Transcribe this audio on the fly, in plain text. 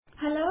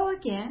Hello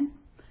again,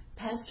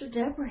 Pastor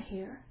Deborah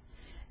here,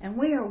 and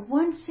we are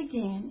once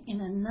again in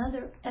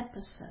another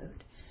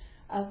episode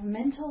of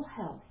Mental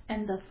Health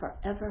and the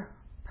Forever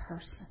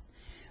Person.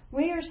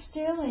 We are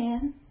still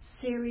in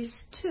Series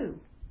 2,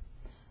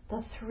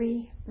 The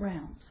Three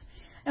Realms,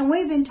 and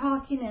we've been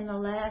talking in the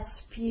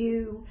last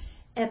few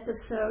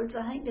episodes,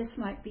 I think this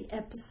might be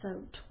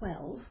episode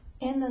 12,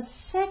 in the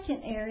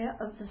second area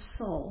of the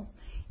soul,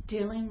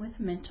 dealing with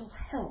mental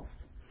health.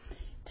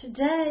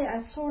 Today,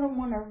 I sort of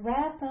want to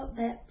wrap up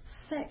that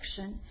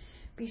section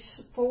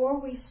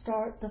before we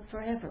start the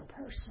Forever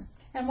Person.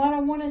 And what I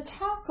want to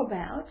talk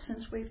about,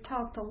 since we've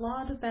talked a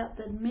lot about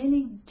the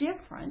many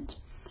different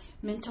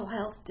mental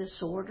health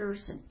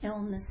disorders and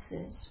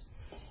illnesses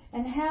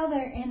and how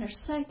they're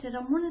intersected, I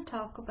want to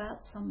talk about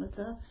some of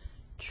the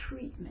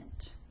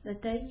treatment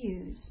that they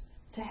use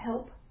to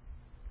help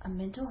a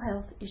mental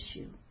health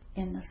issue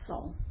in the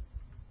soul.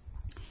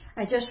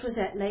 I just was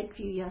at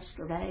Lakeview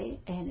yesterday,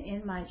 and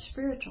in my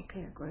spiritual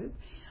care group,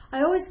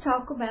 I always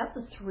talk about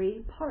the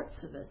three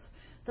parts of us.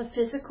 The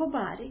physical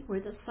body, where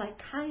the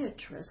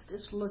psychiatrist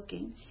is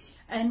looking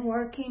and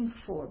working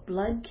for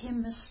blood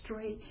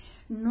chemistry,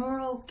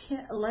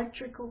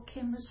 electrical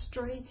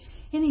chemistry,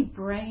 any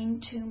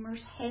brain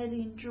tumors, head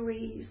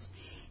injuries,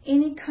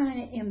 any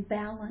kind of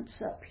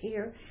imbalance up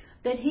here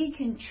that he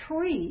can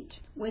treat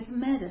with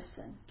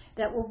medicine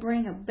that will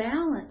bring a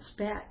balance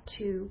back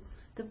to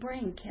the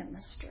brain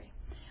chemistry.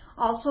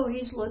 Also,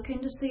 he's looking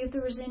to see if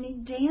there was any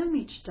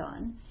damage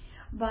done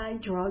by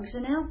drugs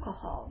and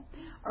alcohol,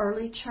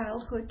 early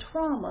childhood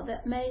trauma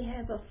that may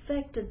have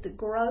affected the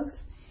growth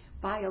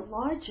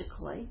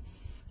biologically,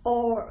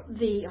 or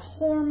the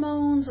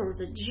hormones or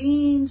the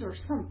genes or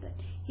something.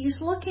 He's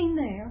looking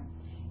there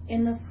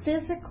in the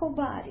physical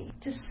body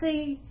to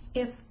see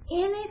if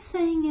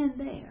anything in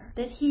there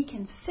that he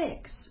can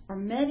fix or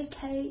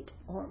medicate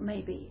or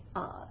maybe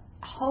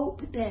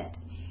hope that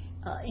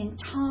in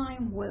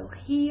time will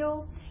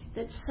heal,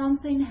 that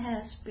something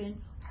has been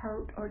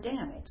hurt or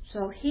damaged.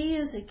 So he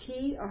is a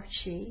key, or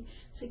she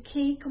is a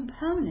key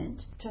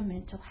component to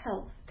mental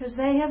health, because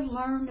they have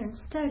learned and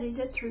studied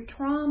that through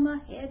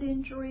trauma, head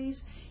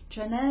injuries,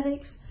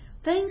 genetics,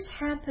 things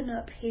happen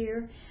up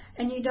here,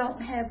 and you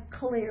don't have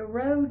clear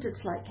roads.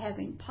 It's like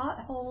having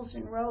potholes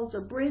in roads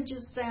or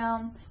bridges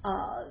down.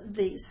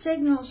 The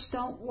signals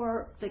don't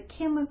work. The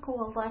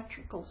chemical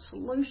electrical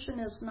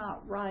solution is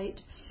not right.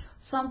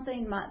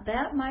 Something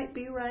might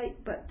be right,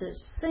 but the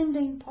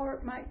sending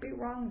part might be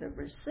wrong, the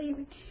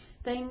receiving.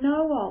 They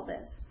know all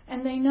this.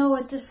 And they know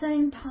at the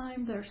same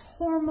time there's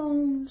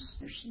hormones,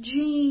 there's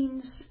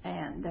genes,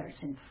 and there's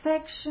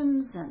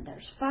infections, and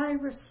there's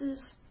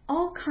viruses.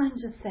 All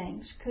kinds of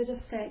things could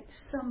affect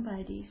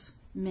somebody's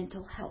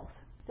mental health.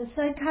 The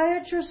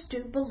psychiatrists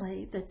do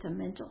believe that the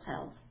mental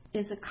health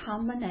is a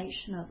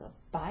combination of a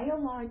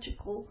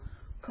biological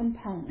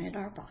component,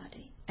 our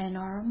body, and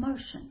our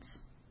emotions.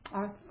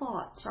 Our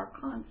thoughts, our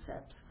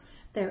concepts,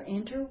 they're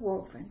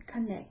interwoven,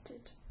 connected,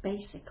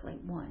 basically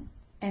one.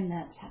 And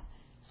that's how.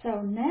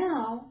 So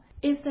now,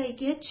 if they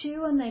get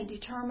you and they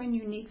determine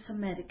you need some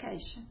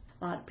medication,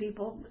 a lot of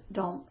people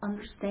don't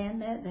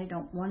understand that. They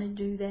don't want to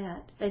do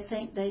that. They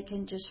think they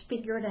can just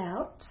figure it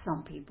out.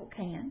 Some people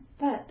can.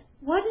 But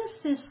what is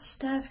this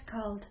stuff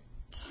called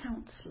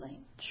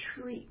counseling,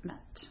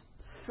 treatment,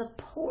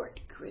 support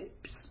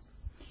groups,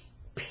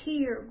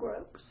 peer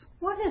groups?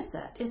 What is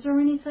that? Is there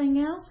anything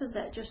else? Is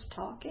that just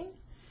talking?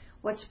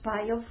 What's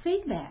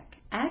biofeedback?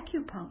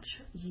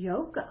 Acupuncture?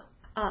 Yoga?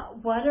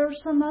 What are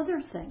some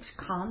other things?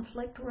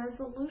 Conflict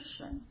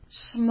resolution,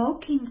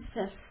 smoking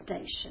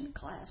cessation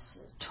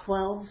classes,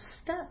 12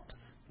 steps.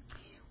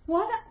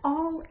 What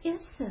all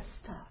is this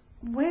stuff?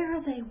 Where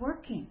are they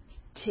working?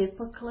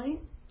 Typically,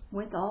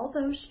 with all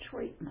those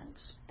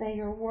treatments, they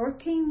are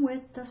working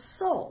with the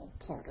soul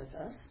part of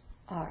us,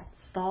 our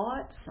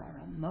thoughts,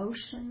 our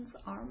emotions,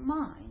 our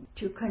mind,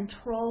 to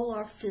control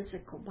our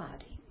physical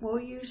body. We'll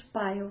use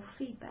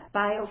biofeedback.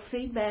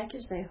 Biofeedback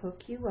is they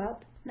hook you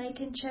up. They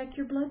can check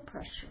your blood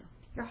pressure,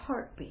 your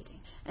heart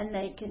beating, and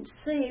they can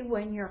see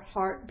when your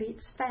heart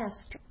beats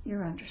faster.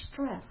 You're under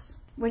stress,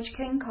 which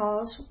can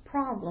cause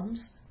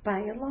problems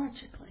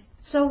biologically.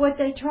 So what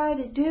they try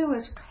to do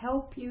is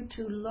help you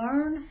to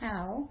learn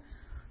how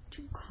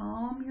to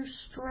calm your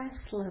stress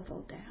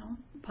level down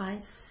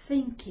by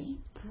thinking,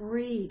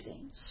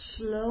 breathing,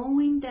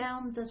 slowing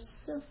down the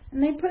system.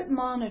 And they put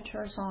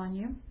monitors on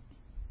you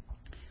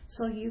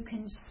so you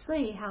can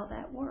see how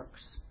that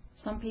works.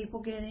 Some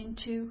people get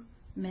into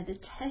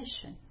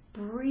meditation,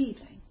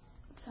 breathing.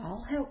 It's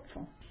all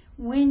helpful.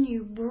 When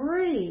you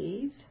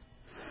breathe,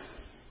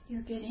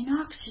 you're getting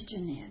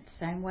oxygen in.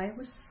 Same way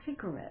with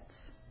cigarettes.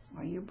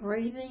 Or you're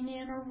breathing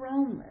in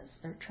aromas.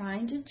 They're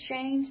trying to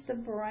change the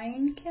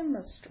brain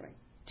chemistry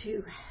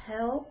to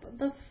help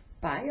the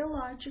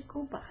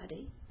biological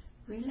body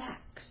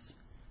relax,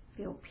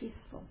 feel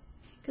peaceful.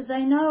 Because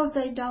they know if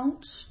they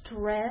don't,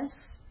 stress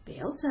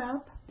builds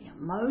up, the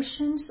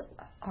emotions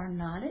are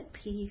not at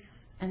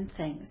peace, and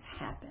things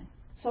happen.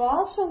 So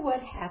also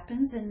what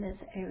happens in this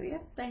area,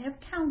 they have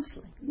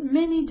counseling.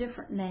 Many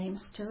different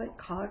names to it: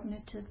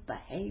 cognitive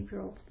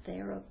behavioral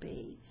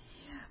therapy,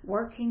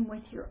 working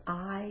with your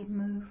eye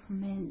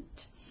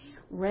movement,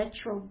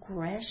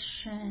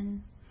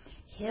 retrogression,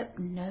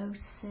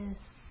 hypnosis.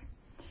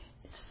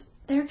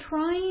 They're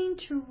trying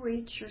to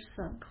reach your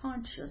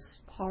subconscious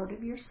part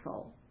of your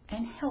soul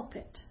and help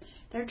it.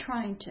 They're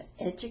trying to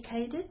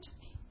educate it,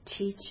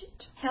 teach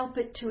it, help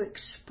it to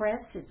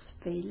express its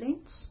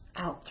feelings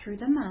out through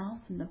the mouth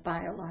and the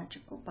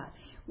biological body.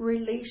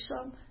 Release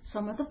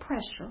some of the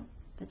pressure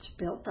that's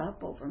built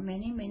up over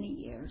many, many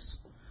years,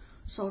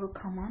 so it'll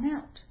come on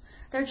out.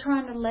 They're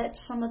trying to let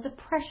some of the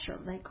pressure,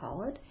 they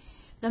call it,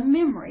 the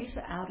memories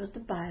out of the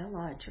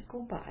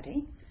biological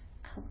body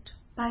out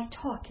by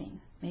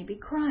talking, maybe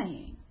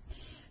crying.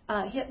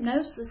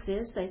 Hypnosis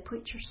is they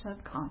put your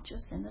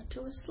subconscious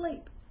into a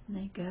sleep. And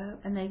they go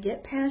and they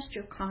get past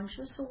your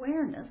conscious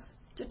awareness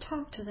to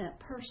talk to that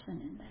person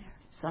in there.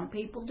 Some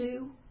people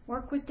do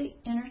work with the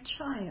inner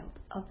child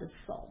of the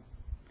soul.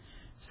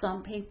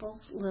 Some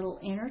people's little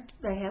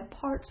they have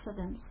parts of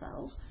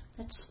themselves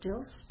that's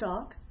still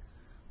stuck,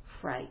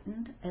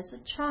 frightened as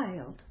a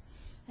child,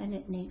 and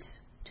it needs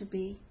to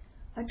be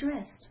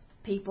addressed.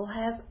 People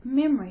have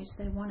memories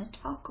they want to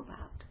talk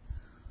about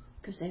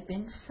because they've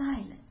been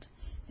silent.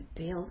 It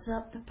builds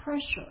up the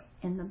pressure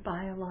in the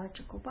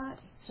biological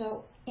body.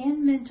 So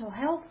in mental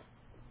health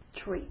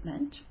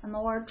treatment, and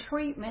the word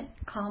treatment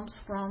comes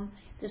from,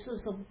 this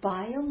is a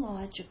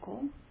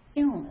biological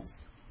illness.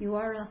 You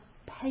are a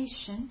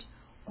patient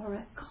or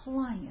a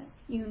client.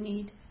 You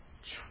need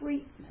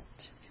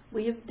treatment.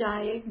 We have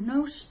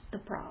diagnosed the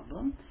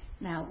problem.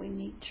 Now we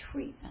need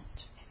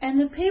treatment. And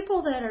the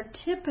people that are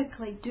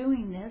typically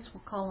doing this,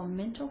 we'll call them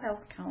mental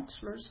health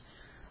counselors,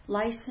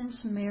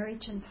 licensed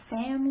marriage and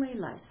family,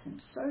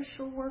 licensed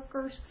social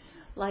workers,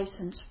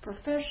 licensed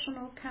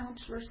professional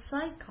counselors,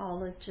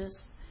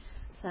 psychologists,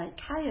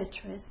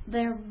 psychiatrists.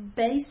 Their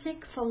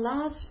basic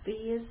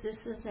philosophy is this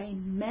is a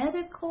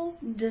medical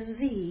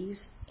disease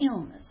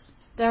illness.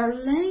 Their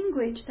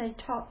language they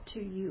talk to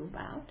you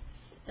about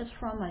is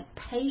from a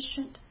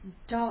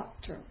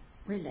patient-doctor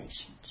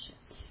relationship.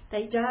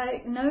 They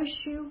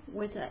diagnose you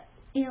with an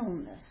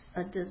illness,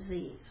 a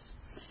disease.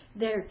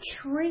 Their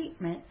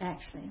treatment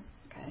actually,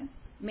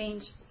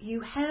 means you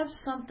have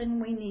something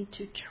we need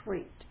to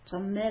treat. It's a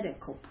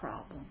medical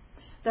problem.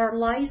 Their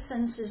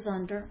license is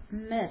under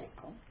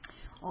medical.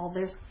 All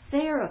their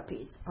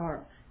therapies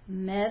are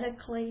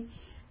medically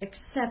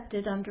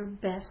accepted under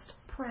best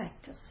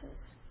practices.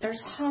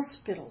 There's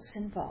hospitals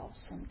involved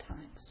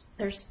sometimes.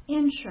 There's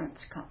insurance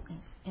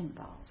companies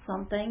involved.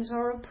 Some things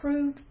are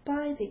approved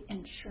by the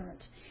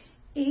insurance.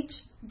 Each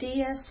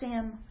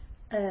DSM,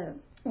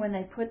 when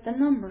they put the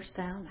numbers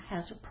down,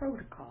 has a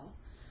protocol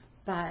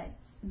by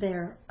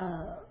their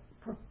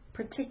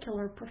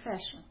particular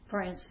profession.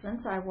 For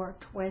instance, I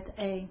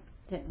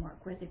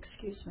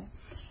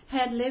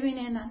had living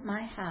in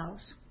my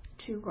house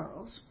 2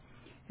 girls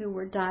who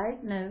were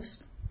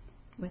diagnosed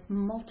with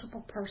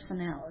multiple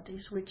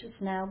personalities, which has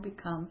now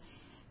become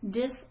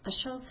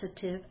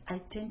dissociative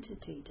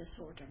identity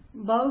disorder.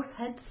 Both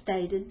had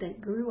stated they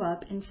grew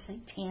up in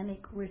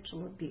satanic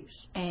ritual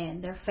abuse,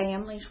 and their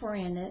families were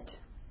in it,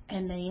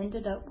 and they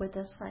ended up with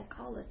a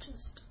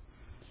psychologist.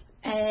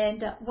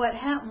 And what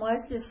happened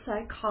was this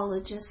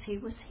psychologist, he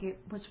was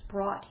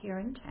brought here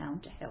in town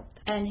to help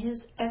them. And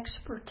his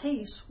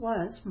expertise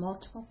was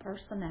multiple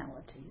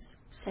personalities,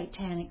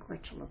 satanic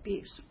ritual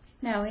abuse.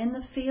 Now, in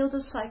the field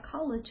of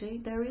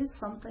psychology, there is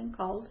something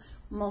called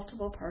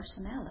multiple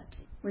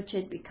personality, which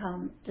had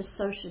become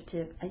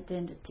dissociative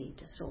identity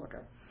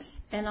disorder.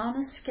 And on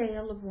a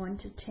scale of 1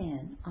 to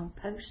 10 on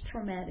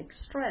post-traumatic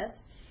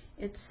stress,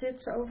 it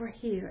sits over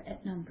here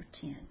at number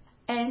 10.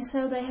 And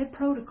so they had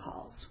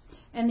protocols.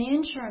 And the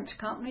insurance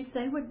companies,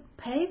 they would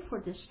pay for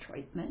this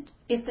treatment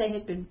if they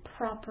had been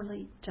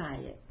properly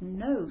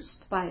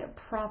diagnosed by a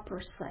proper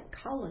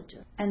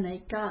psychologist and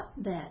they got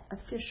that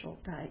official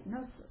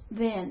diagnosis.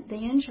 Then the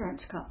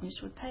insurance companies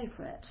would pay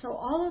for that. So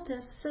all of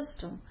this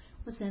system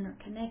was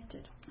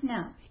interconnected.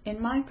 Now, in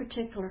my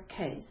particular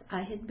case,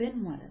 I had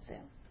been one of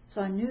them.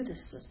 So I knew the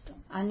system.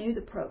 I knew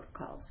the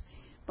protocols.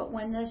 But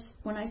when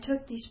I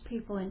took these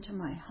people into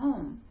my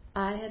home,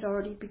 I had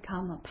already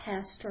become a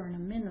pastor and a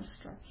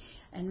minister.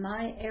 And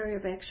my area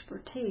of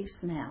expertise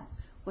now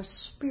was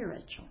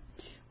spiritual,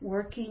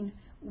 working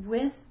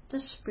with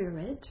the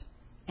spirit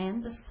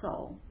and the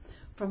soul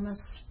from a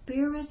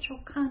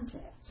spiritual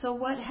context. So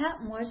what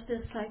happened was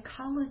this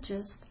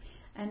psychologist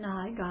and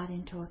I got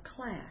into a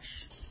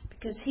clash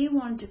because he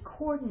wanted to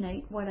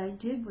coordinate what I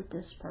did with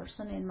this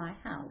person in my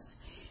house.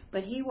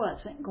 But he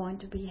wasn't going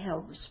to be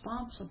held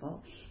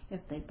responsible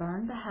if they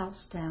burned the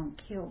house down,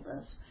 killed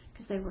us,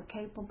 because they were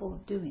capable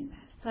of doing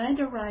that. So I had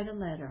to write a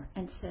letter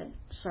and said,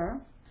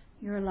 "Sir,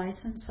 you're a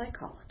licensed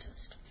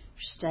psychologist.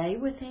 Stay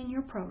within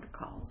your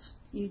protocols.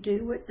 You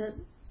do what the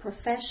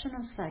profession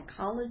of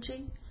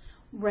psychology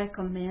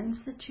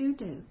recommends that you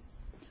do.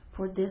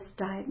 for this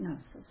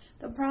diagnosis.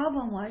 The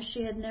problem was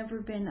she had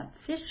never been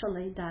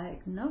officially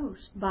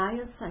diagnosed by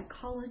a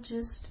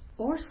psychologist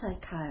or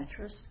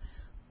psychiatrist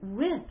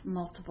with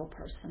multiple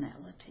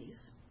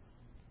personalities.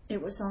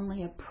 It was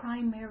only a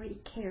primary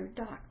care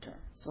doctor.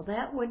 So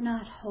that would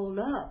not hold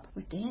up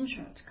with the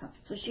insurance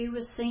company. So she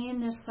was seeing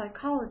this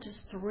psychologist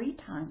 3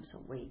 times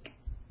a week.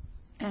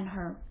 And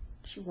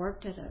she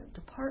worked at a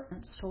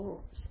department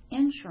store.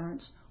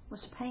 Insurance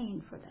was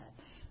paying for that.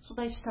 So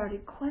they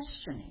started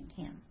questioning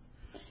him.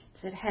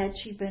 Said, had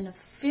she been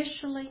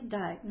officially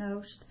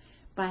diagnosed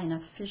by an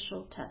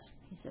official test?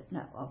 He said,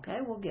 no. Okay,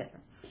 we'll get her.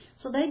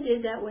 So they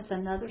did that with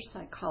another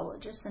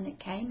psychologist, and it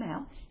came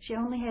out she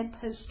only had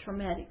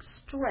post-traumatic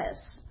stress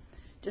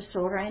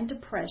disorder and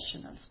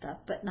depression and stuff,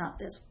 but not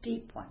this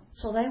deep one.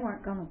 So they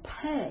weren't going to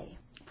pay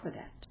for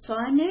that. So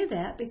I knew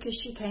that because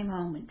she came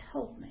home and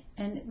told me.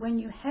 And when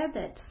you have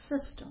that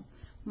system,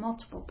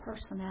 multiple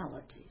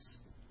personalities,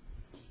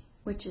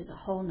 which is a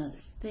whole nother.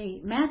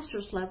 The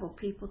master's level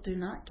people do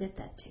not get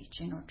that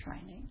teaching or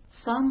training.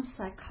 Some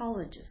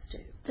psychologists do.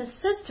 The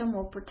system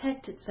will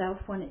protect itself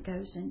when it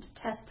goes into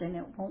testing.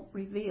 It won't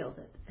reveal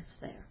that it's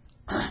there.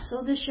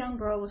 So this young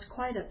girl was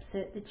quite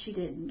upset that she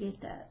didn't get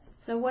that.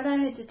 So what I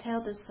had to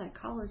tell this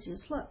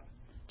psychologist, look,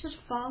 just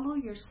follow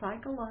your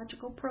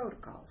psychological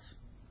protocols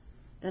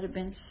that have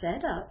been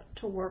set up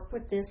to work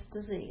with this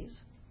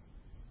disease,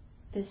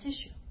 this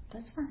issue.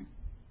 That's fine.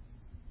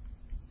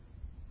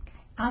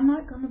 I'm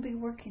not going to be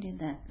working in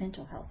that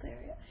mental health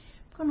area.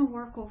 I'm going to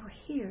work over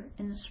here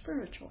in the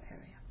spiritual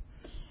area.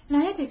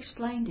 And I had to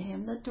explain to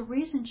him that the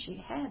reason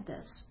she had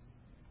this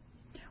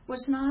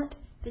was not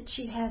that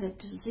she had a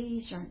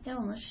disease or an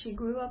illness. She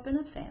grew up in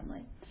a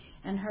family,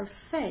 and her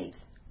faith,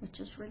 which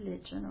is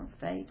religion or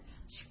faith,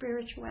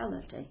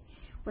 spirituality,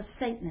 was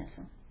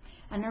Satanism.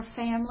 And her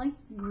family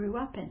grew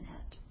up in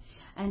that.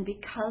 And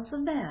because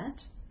of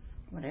that,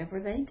 whatever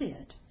they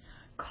did,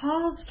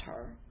 caused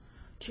her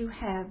to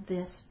have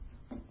this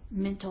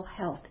mental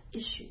health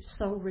issues.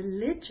 So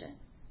religion,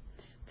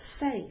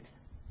 faith,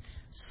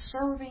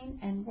 serving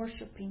and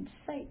worshiping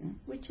Satan,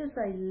 which is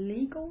a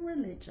legal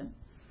religion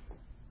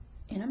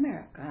in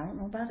America, I don't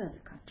know about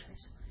other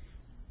countries,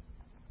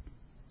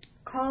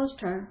 caused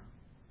her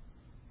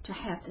to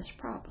have this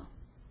problem.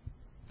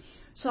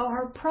 So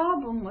her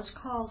problem was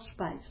caused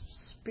by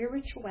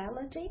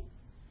spirituality,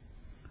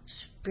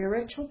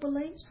 spiritual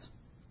beliefs,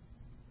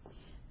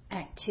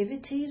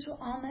 activities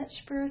on that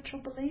spiritual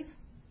belief,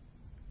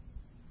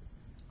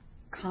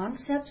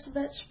 concepts of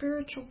that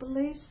spiritual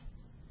beliefs,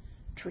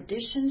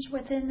 traditions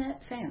within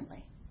that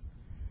family,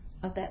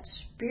 of that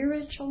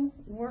spiritual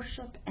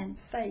worship and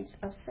faith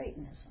of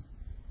Satanism,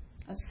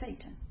 of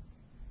Satan,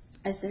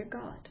 as their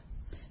God.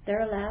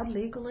 They're allowed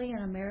legally in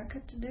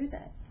America to do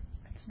that.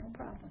 That's no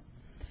problem.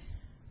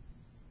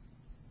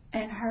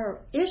 And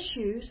her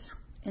issues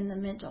in the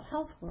mental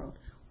health world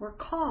were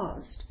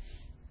caused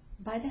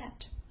by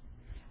that.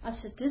 I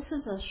said, this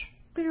is a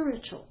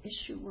spiritual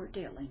issue we're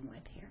dealing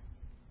with here.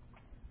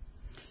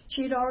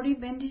 She'd already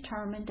been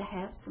determined to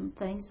have some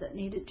things that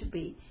needed to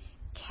be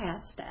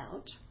cast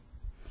out.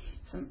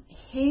 Some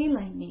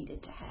healing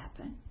needed to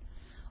happen.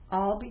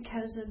 All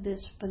because of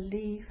this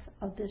belief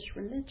of this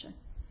religion.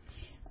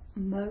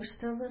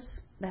 Most of us,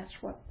 that's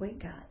what we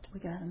got. We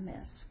got a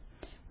mess.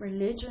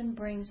 Religion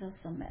brings us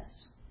a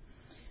mess.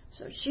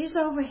 So she's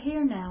over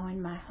here now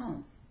in my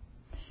home.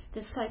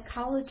 The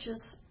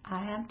psychologist,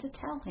 I have to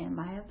tell him,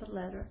 I have the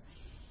letter,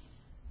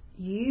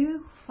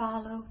 you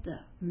follow the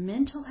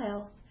mental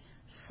health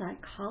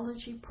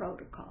psychology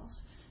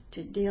protocols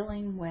to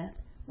dealing with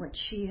what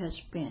she has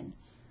been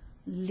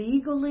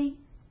legally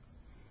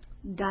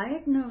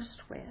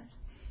diagnosed with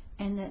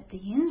and that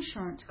the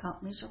insurance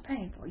companies are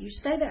paying for. You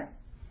stay there.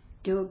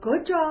 Do a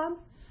good job.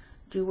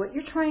 Do what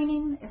your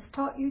training has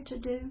taught you to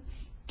do.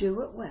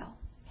 Do it well.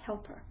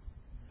 Help her.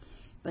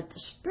 But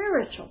the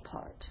spiritual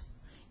part,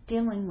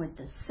 dealing with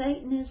the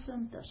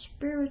Satanism, the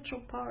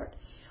spiritual part,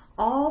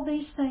 all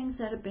these things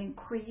that have been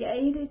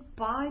created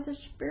by the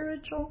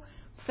spiritual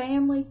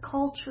family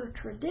culture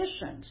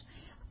traditions,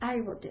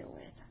 I will deal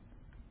with.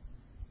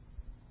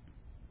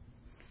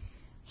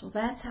 So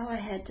that's how I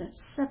had to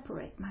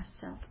separate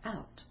myself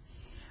out.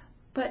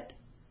 But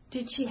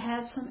did she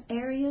have some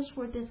areas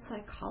where this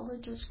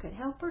psychologist could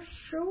help her?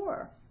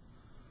 Sure.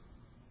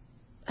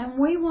 And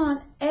we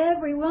want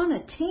everyone,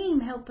 a team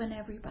helping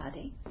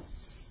everybody.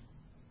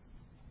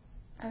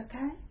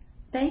 Okay?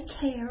 They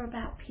care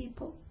about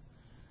people.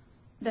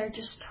 They're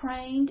just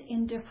trained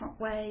in different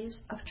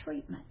ways of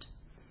treatment.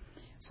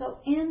 So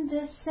in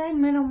this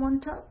segment, I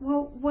want to talk,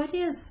 well, what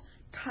is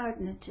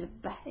cognitive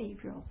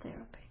behavioral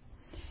therapy?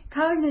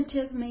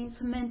 Cognitive means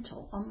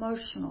mental,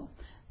 emotional.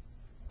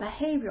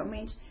 Behavioral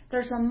means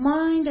there's a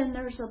mind and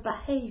there's a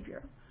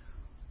behavior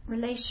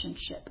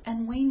relationship,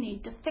 and we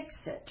need to fix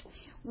it.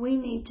 We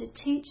need to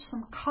teach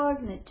some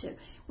cognitive.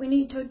 We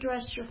need to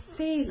address your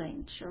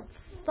feelings, your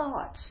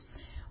thoughts.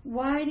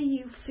 Why do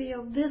you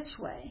feel this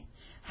way?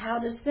 How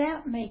does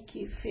that make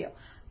you feel?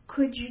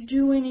 Could you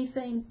do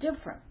anything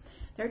different?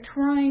 They're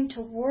trying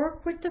to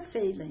work with the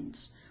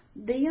feelings,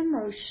 the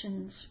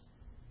emotions,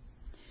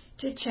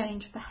 to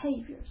change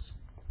behaviors.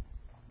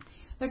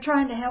 They're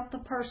trying to help the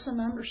person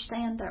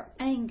understand their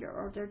anger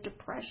or their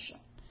depression.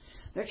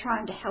 They're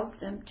trying to help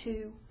them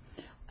to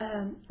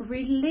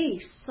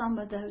release some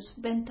of those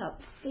bent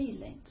up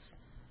feelings.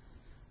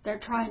 They're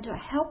trying to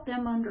help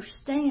them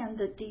understand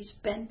that these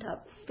bent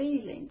up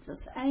feelings,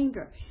 this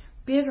anger,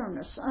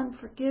 bitterness,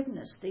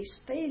 unforgiveness, these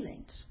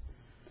feelings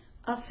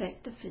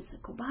affect the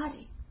physical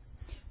body,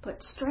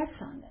 put stress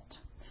on it.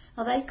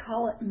 Now they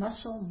call it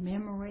muscle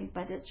memory,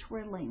 but it's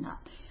really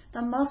not.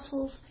 The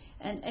muscles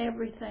and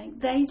everything,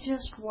 they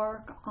just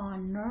work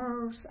on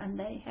nerves, and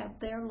they have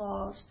their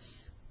laws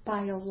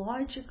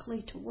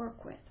biologically to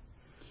work with.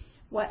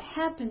 What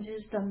happens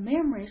is the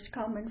memories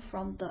coming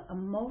from the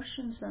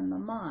emotions and the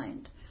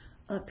mind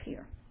up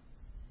here.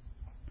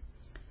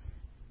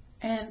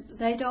 And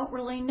they don't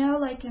really know,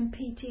 like in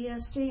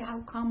PTSD,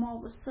 how come all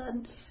of a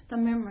sudden the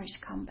memories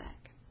come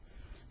back.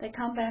 They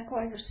come back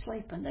while you're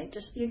sleeping.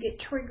 You get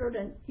triggered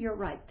and you're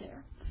right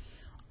there.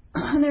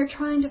 And they're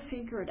trying to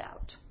figure it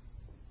out.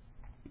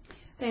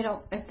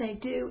 If they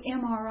do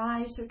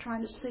MRIs, they're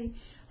trying to see,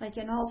 like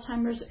in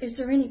Alzheimer's, is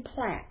there any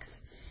plaques?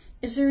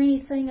 Is there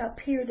anything up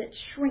here that's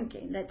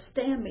shrinking, that's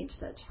damaged,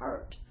 that's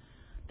hurt,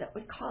 that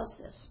would cause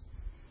this?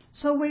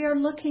 So they are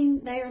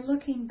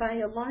looking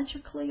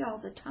biologically all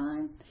the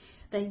time.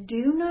 They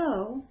do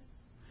know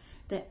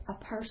that a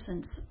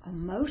person's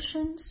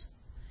emotions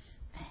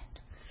and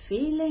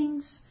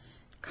feelings,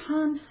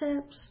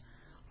 concepts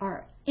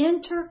are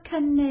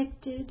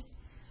interconnected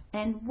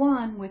and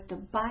one with the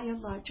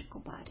biological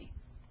body.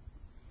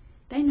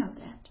 They know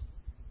that.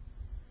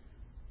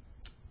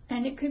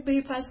 And it could be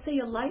if I see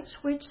a light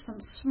switch, some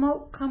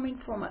smoke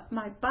coming from it,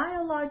 my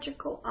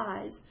biological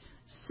eyes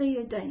see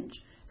a danger,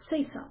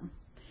 see something.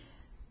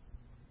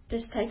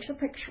 Just takes a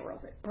picture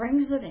of it,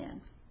 brings it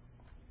in.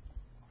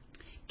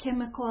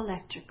 Chemical,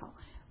 electrical.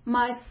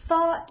 My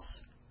thoughts,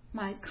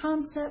 my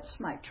concepts,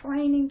 my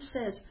training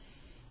says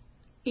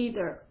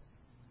either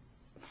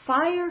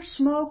fire,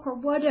 smoke, or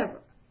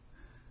whatever.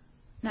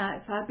 Now,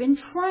 if I've been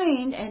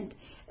trained, and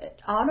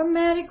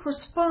automatic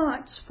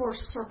response for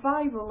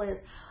survival is,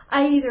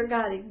 I either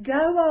got to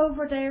go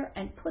over there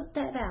and put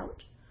that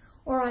out,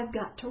 or I've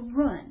got to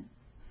run.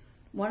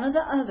 One or the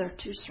other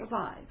to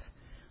survive.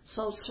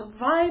 So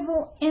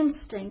survival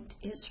instinct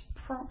is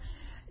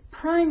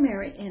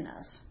primary in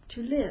us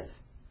to live.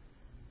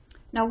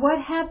 Now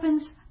what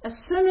happens as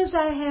soon as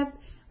I have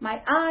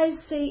my eyes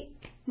see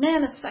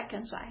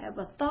nanoseconds, I have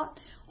a thought,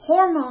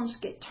 hormones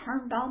get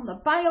turned on, the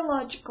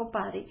biological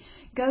body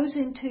goes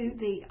into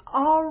the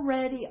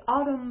already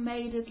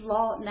automated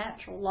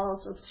natural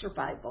laws of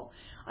survival.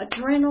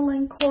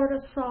 Adrenaline,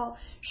 cortisol,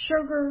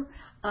 sugar,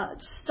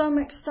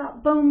 stomach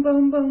stop, boom,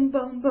 boom, boom,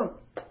 boom, boom.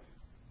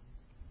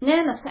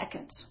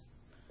 Nanoseconds.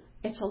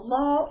 It's a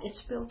law,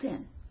 it's built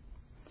in.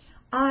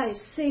 Eyes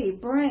see,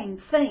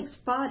 brain thinks,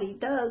 body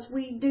does,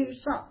 we do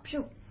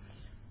something.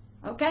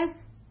 Okay?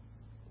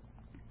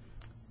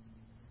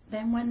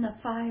 Then when the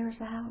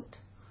fire's out,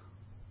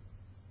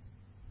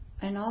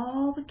 and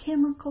all the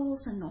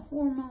chemicals and the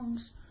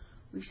hormones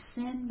we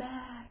send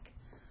back,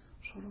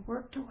 sort of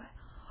worked away,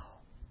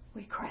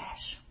 we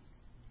crash.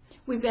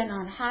 We've been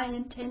on high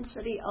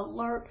intensity,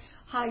 alert,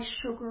 high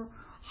sugar,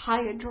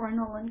 high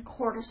adrenaline,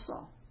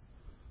 cortisol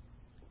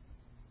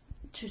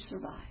to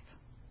survive.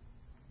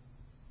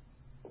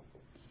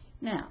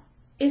 Now,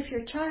 if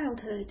your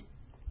childhood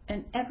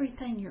and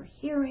everything you're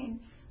hearing,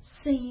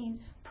 seeing,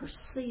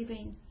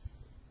 perceiving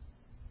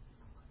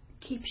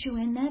keeps you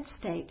in that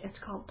state, it's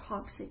called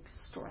toxic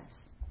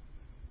stress.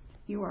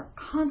 You are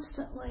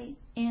constantly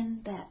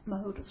in that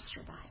mode of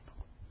survival.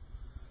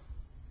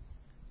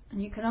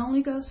 And you can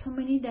only go so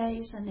many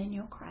days and then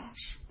you'll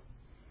crash.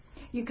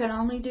 You can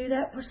only do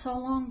that for so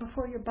long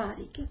before your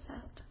body gets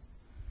out.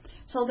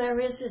 So there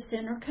is this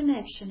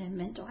interconnection in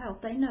mental health.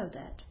 They know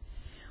that.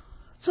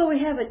 So we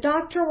have a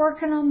doctor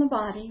working on the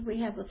body.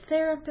 We have a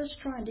therapist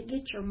trying to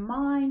get your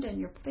mind and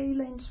your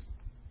feelings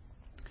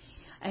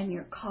and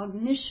your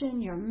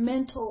cognition, your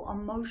mental,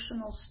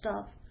 emotional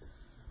stuff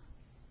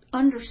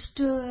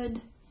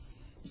understood,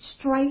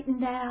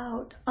 straightened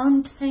out,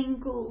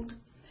 untangled,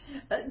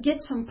 get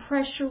some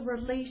pressure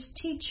release,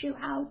 teach you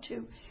how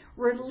to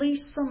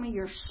release some of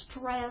your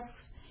stress,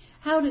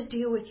 how to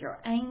deal with your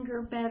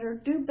anger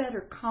better, do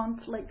better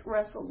conflict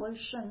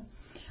resolution.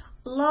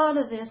 A lot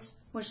of this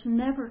was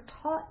never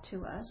taught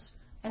to us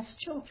as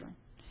children.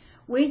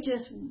 We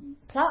just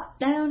plopped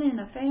down in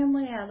a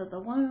family out of the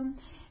womb,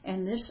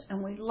 and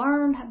we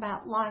learned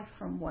about life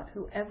from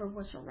whoever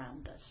was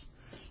around us.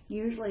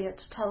 Usually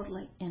it's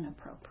totally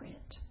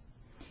inappropriate.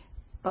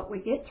 But we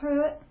get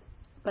through it,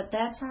 but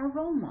that's our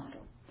role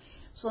model.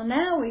 So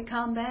now we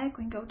come back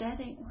and go, that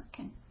ain't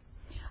working.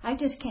 I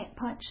just can't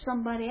punch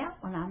somebody out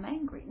when I'm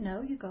angry.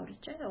 No, you go to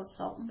jail,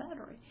 assault and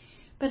battery.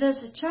 But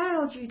as a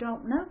child, you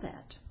don't know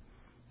that.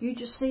 You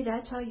just see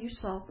that's how you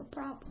solve the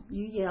problem.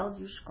 You yell,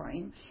 you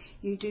scream,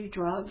 you do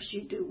drugs,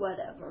 you do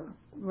whatever,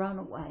 run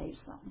away,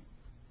 something.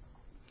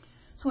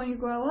 So when you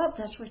grow up,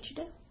 that's what you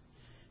do.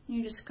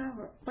 You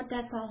discover, but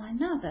that's all I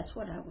know. That's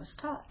what I was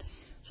taught.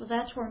 So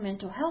that's where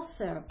mental health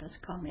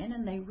therapists come in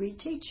and they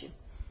reteach you.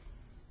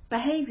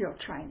 Behavioral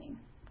training.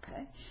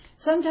 Okay.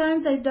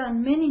 Sometimes they've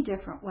done many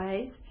different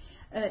ways.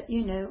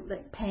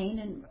 Like pain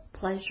and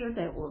pleasure,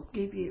 that will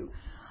give you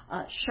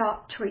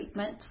shock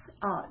treatments.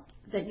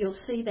 That you'll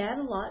see that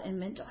a lot in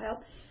mental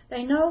health.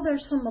 They know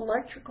there's some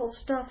electrical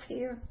stuff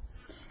here,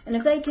 and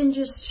if they can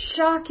just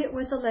shock it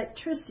with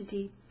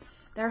electricity,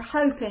 they're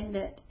hoping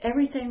that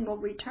everything will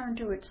return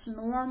to its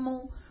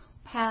normal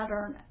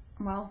pattern.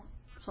 Well,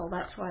 so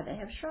that's why they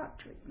have shock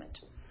treatment.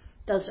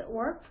 Does it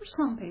work for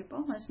some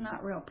people? It's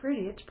not real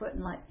pretty. It's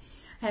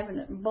having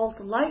a bolt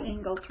of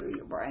lightning go through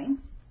your brain.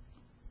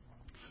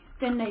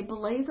 Then they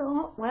believe,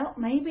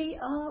 maybe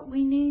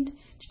we need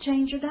to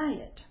change your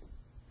diet.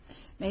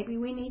 Maybe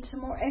we need some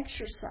more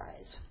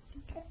exercise.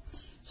 Okay.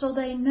 So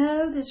they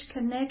know this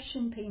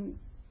connection between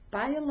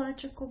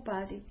biological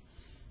body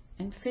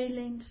and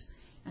feelings,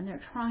 and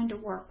they're trying to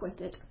work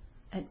with it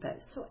at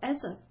both. So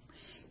as a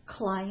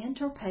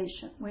client or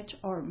patient, which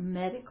are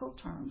medical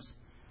terms,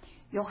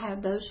 you'll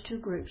have those two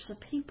groups of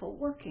people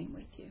working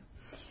with you.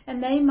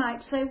 And they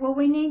might say, well,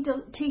 we need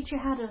to teach you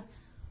how to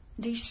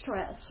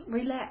de-stress,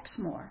 relax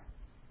more.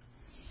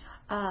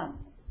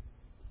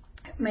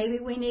 Maybe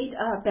we need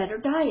a better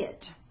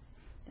diet.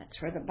 That's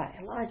for the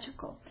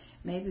biological.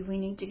 Maybe we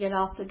need to get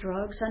off the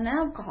drugs and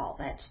alcohol.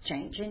 That's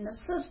changing the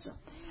system.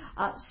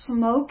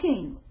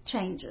 Smoking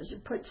changes.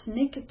 It puts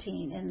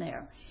nicotine in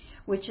there,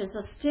 which is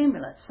a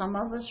stimulant. Some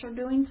of us are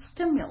doing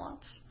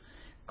stimulants,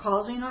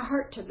 causing our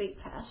heart to beat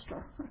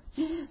faster.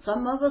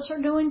 Some of us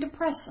are doing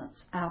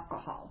depressants,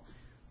 alcohol,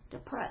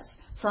 depress.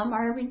 Some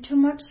are having too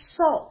much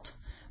salt.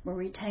 We're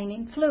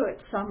retaining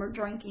fluids. Some are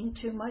drinking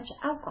too much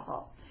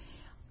alcohol.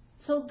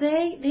 So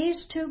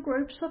these two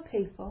groups of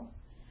people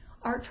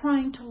are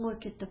trying to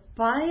look at the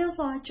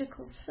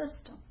biological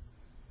system,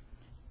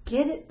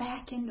 get it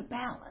back into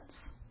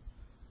balance.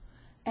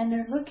 And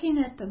they're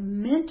looking at the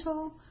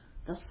mental,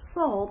 the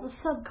soul, the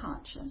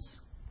subconscious,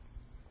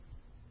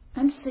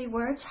 and see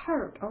where it's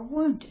hurt or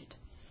wounded.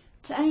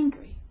 It's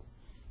angry.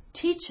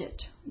 Teach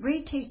it,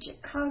 reteach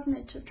it,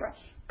 cognitive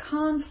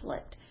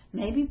conflict,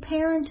 maybe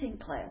parenting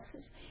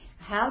classes,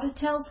 how to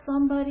tell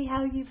somebody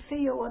how you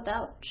feel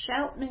without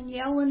shouting and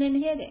yelling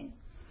and hitting,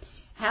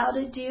 how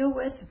to deal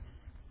with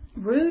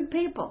rude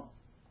people,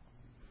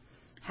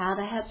 how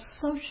to have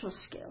social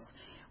skills.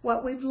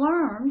 What we've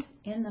learned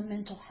in the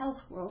mental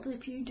health world,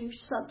 if you do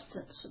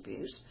substance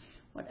abuse,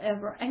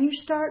 whatever, and you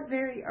start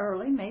very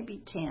early,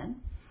 maybe 10,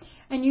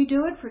 and you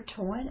do it for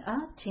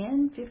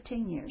 10,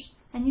 15 years,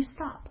 and you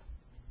stop.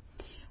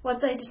 What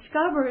they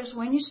discover is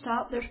when you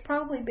stop, there's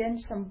probably been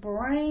some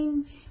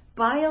brain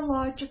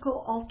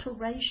biological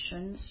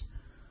alterations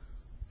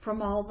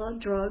from all the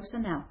drugs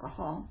and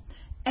alcohol,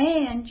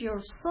 and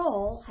your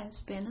soul has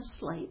been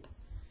asleep,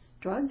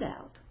 drugged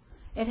out.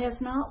 It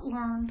has not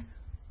learned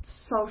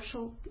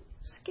social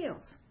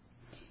skills.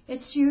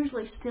 It's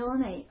usually still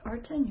an 8 or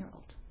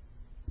 10-year-old.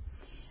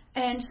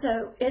 And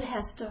so it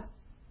has to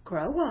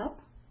grow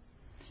up,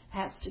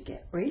 has to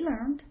get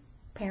relearned,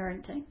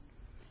 parenting,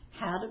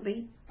 how to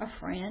be a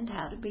friend,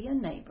 how to be a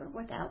neighbor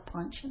without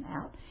punching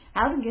out,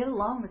 how to get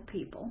along with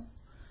people,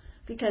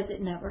 because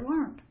it never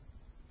learned.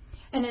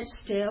 And it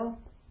still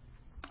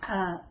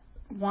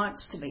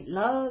wants to be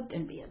loved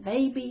and be a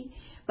baby,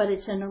 but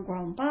it's in a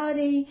grown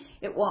body.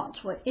 It wants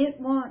what it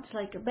wants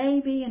like a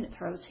baby, and it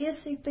throws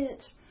hissy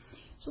fits.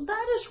 So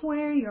that is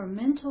where your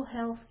mental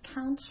health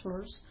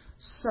counselors,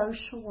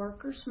 social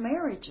workers,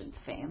 marriage and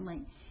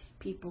family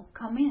people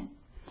come in.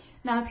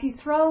 Now, if you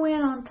throw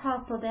in on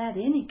top of that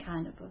any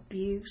kind of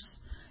abuse,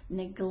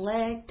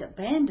 neglect,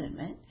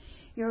 abandonment,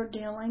 you're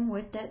dealing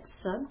with that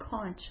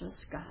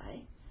subconscious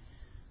guy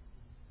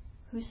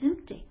who's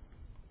empty.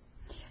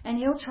 And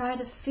he'll try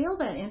to fill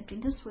that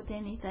emptiness with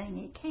anything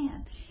he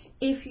can.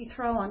 If you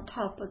throw on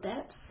top of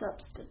that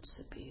substance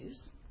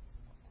abuse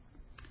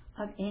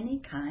of any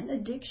kind,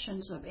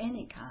 addictions of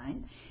any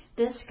kind,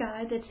 this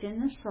guy that's in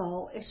the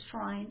soul is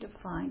trying to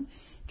find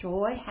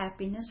joy,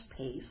 happiness,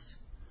 peace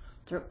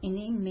through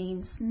any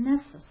means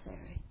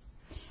necessary.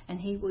 And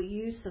he will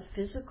use the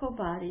physical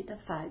body, the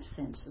 5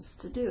 senses,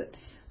 to do it.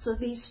 So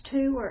these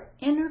two are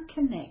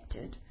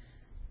interconnected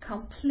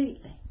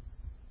completely.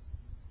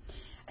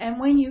 And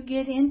when you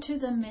get into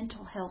the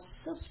mental health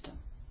system,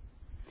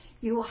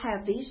 you will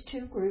have these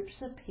two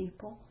groups of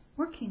people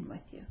working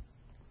with you.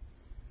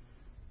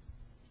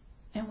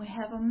 And we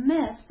have a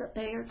mess that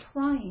they are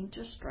trying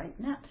to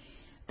straighten out.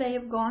 They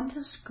have gone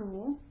to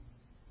school.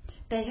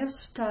 They have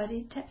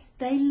studied.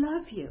 They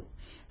love you.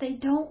 They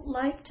don't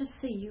like to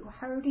see you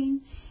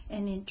hurting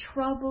and in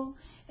trouble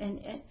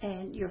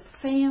and your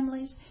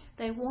families.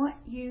 They want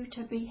you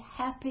to be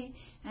happy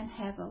and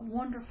have a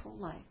wonderful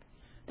life.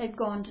 They've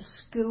gone to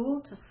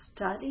school to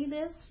study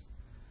this.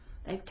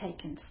 They've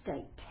taken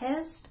state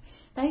tests.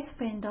 They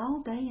spend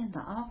all day in the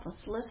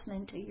office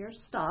listening to your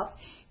stuff.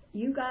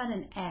 You got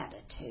an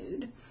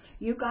attitude.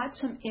 You got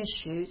some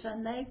issues,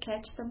 and they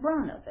catch the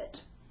brunt of it.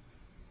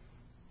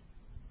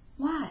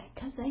 Why?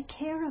 Because they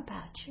care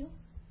about you.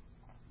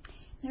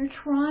 They're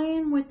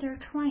trying with their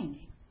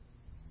training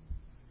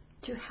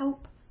to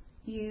help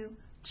you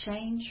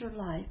change your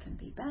life and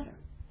be better.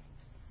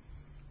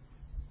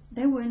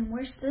 They wouldn't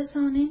wish this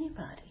on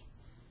anybody.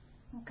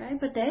 Okay?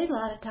 But they, a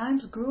lot of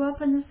times, grew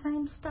up in the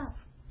same stuff.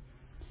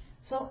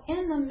 So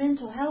in the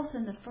mental health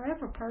and the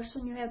forever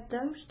person, you have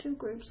those two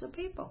groups of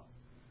people.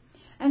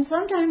 And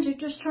sometimes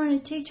you're just trying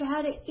to teach you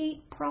how to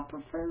eat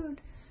proper food,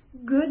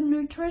 good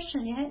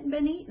nutrition. You hadn't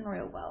been eating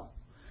real well.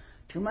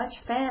 Too much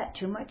fat,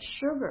 too much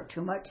sugar,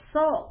 too much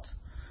salt,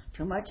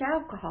 too much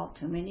alcohol,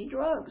 too many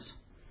drugs.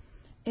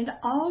 It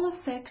all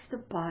affects the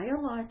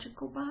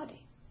biological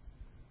body.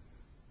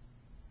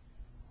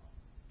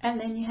 And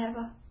then you have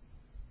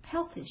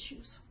health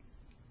issues.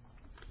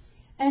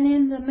 And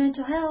in the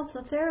mental health, the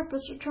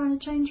therapists are trying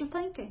to change your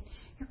thinking,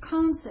 your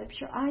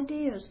concepts, your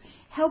ideas,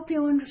 help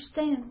you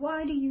understand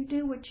why do you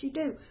do what you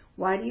do?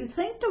 Why do you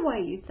think the way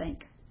you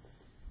think?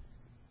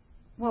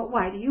 Well,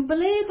 why do you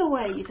believe the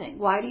way you think?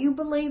 Why do you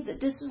believe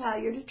that this is how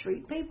you're to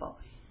treat people?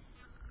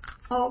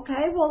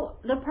 Okay, well,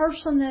 the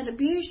person that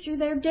abused you,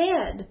 they're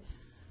dead.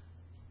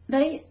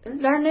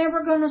 They're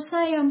never going to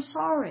say, I'm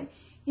sorry.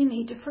 You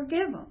need to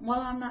forgive them. Well,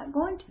 I'm not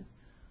going to.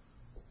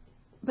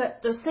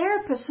 But the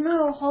therapists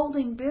know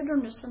holding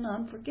bitterness and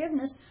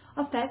unforgiveness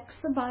affects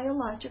the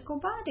biological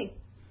body.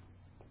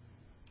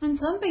 And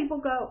some people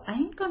go, I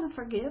ain't going to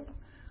forgive.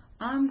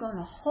 I'm going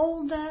to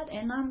hold that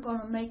and I'm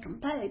going to make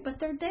them pay. But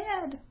they're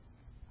dead.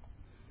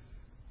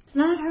 It's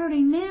not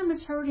hurting them,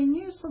 it's hurting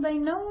you. So they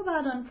know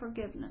about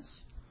unforgiveness.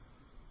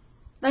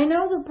 They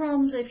know the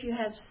problems if you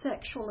have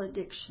sexual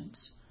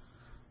addictions,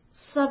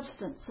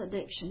 substance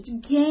addictions,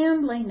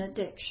 gambling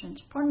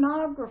addictions,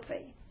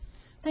 pornography.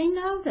 They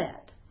know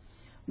that.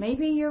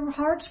 Maybe your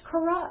heart's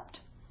corrupt.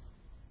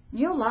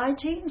 You'll lie,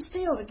 cheat, and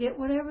steal to get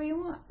whatever you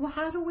want. Well,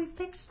 how do we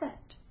fix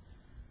that?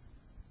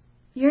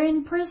 You're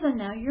in prison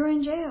now. You're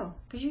in jail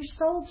because you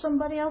stole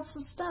somebody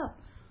else's stuff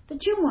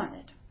that you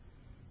wanted.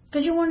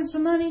 Because you wanted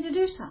some money to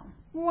do something.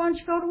 Well, why don't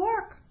you go to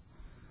work?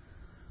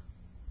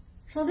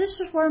 So this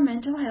is where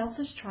mental health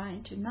is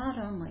trying to not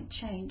only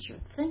change your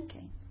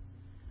thinking,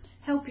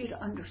 help you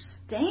to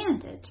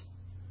understand it,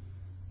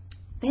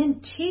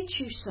 then teach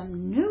you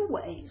some new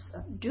ways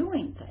of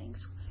doing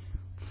things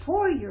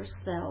for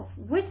yourself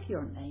with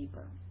your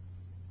neighbor.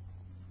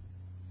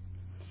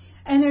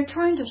 And they're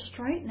trying to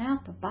straighten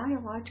out the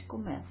biological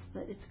mess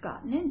that it's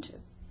gotten into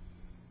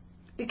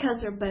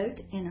because they're both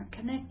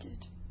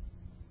interconnected.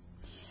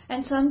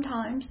 And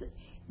sometimes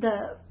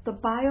the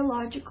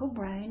biological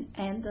brain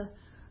and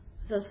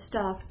the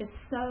stuff is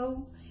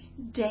so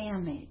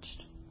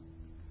damaged.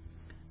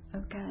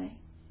 Okay?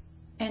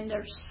 And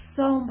there's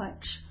so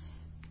much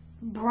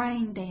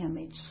brain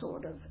damage,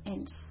 sort of,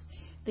 and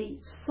the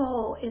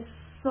soul is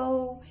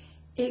so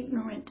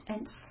ignorant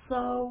and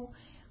so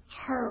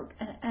hurt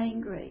and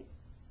angry,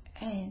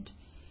 and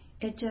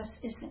it just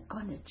isn't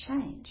going to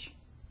change.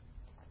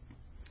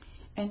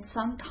 And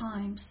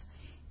sometimes,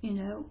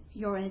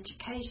 your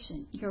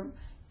education, your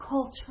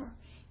culture,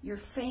 your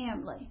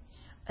family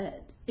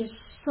is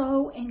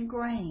so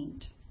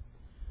ingrained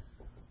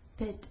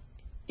that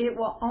it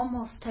will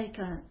almost take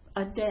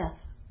a death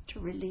to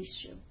release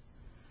you.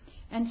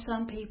 And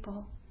some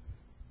people,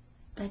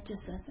 that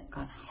just isn't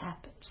going to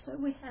happen. So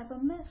we have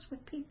a mess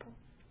with people.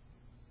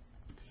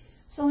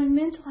 So in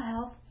mental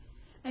health,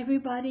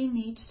 everybody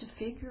needs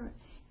to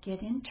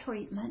get in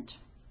treatment,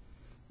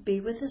 be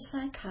with a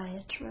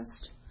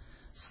psychiatrist,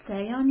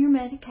 stay on your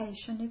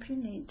medication if you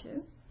need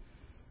to.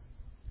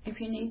 If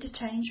you need to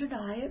change your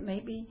diet,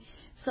 maybe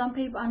some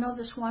people, I know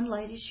this one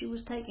lady, she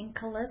was taking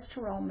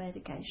cholesterol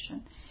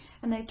medication,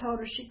 and they told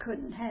her she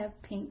couldn't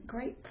have pink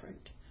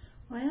grapefruit.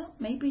 Well,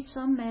 maybe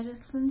some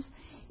medicines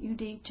you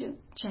need to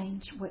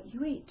change what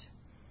you eat.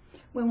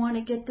 We want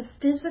to get the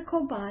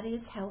physical body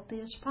as healthy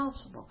as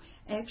possible.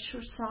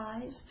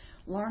 Exercise,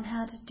 learn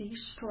how to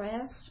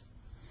de-stress,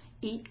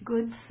 eat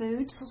good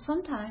food. So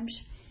sometimes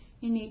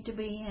you need to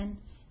be in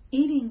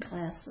eating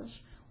classes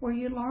where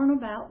you learn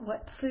about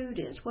what food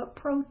is, what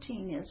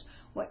protein is,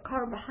 what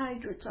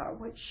carbohydrates are,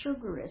 what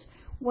sugar is,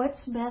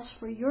 what's best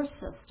for your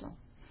system.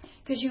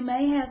 Because you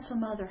may have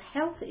some other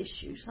health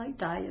issues like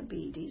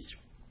diabetes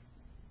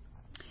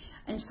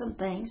and some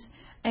things,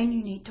 and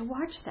you need to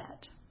watch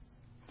that.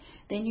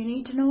 Then you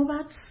need to know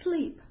about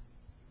sleep,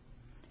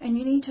 and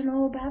you need to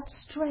know about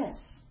stress,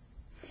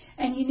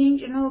 and you need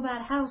to know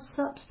about how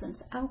substance,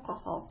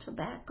 alcohol,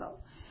 tobacco,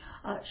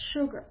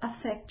 sugar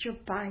affect your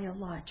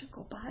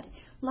biological body.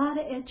 A lot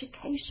of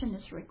education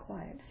is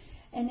required.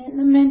 And in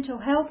the mental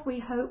health, we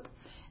hope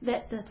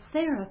that the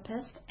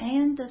therapist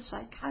and the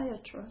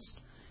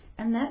psychiatrist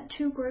and that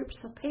two groups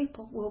of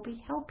people will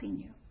be helping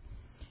you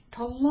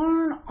to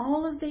learn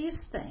all of these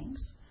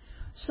things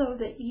so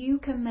that you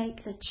can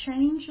make the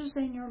changes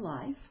in your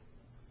life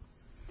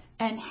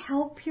and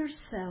help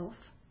yourself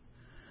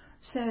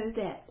so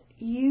that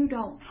you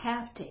don't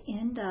have to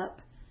end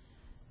up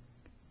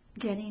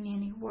getting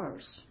any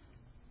worse.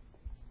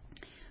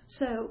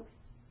 So,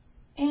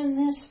 in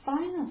this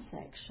final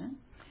section,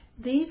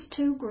 these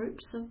two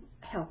groups of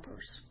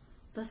helpers,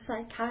 the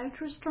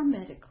psychiatrist or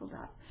medical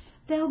doctor,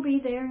 they'll be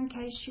there in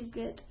case you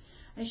get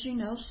as you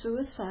know,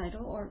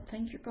 suicidal or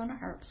think you're going to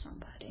hurt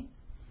somebody.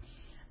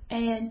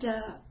 And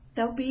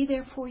they'll be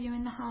there for you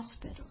in the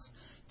hospitals.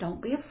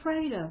 Don't be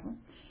afraid of them,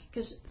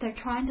 because they're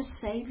trying to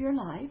save your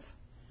life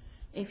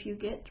if you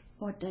get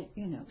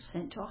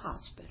sent to a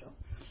hospital.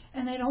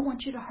 And they don't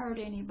want you to hurt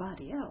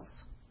anybody else.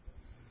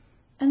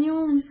 And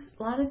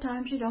a lot of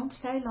times you don't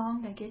stay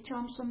long. They get you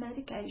on some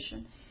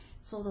medication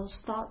so those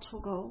thoughts will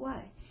go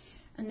away.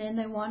 And then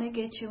they want to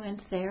get you in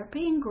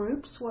therapy in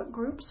groups. What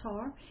groups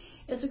are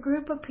is a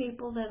group of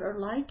people that are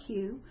like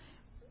you,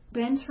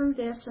 been through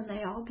this, and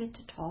they all get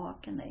to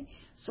talk and they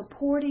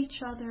support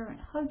each other and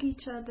hug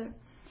each other.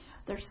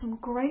 There's some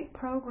great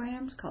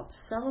programs called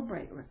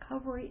Celebrate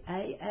Recovery,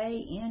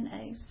 AA,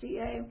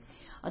 NACA,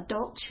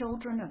 Adult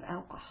Children of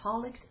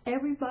Alcoholics.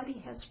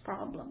 Everybody has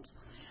problems.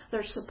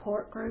 There's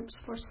support groups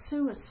for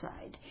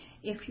suicide.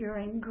 If you're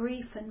in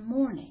grief and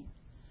mourning,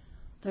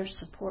 there's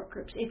support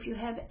groups. If you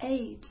have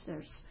AIDS,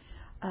 there's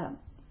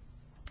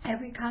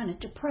every kind of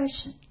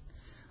depression.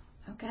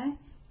 Okay?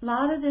 A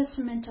lot of this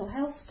mental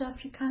health stuff,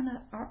 you kind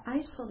of are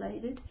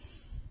isolated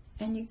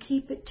and you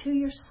keep it to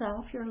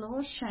yourself. You're a little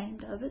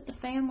ashamed of it. The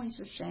family's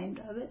ashamed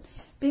of it.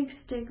 Big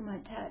stigma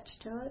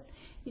attached to it.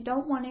 You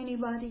don't want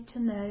anybody to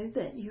know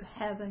that you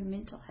have a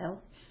mental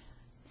health,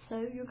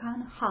 so you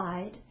kind of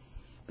hide.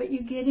 But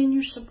you get in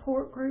your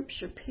support groups,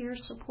 your peer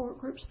support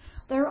groups.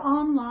 They're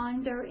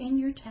online. They're in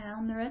your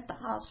town. They're at the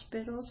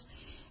hospitals.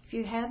 If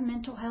you have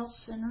mental health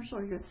centers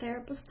or your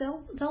therapist,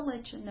 they'll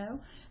let you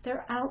know.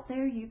 They're out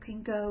there. You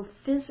can go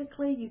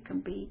physically. You can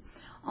be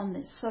on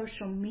the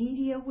social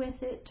media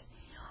with it.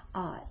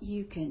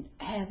 You can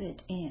have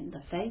it in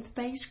the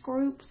faith-based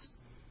groups.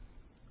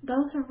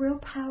 Those are real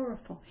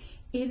powerful.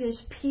 It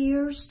is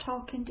peers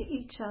talking to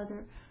each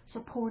other,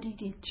 supporting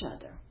each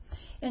other.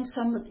 And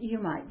you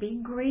might be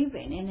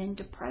grieving and in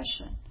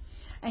depression,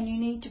 and you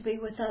need to be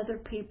with other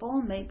people,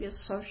 and maybe a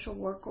social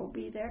worker will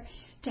be there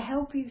to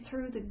help you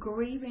through the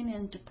grieving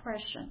and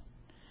depression.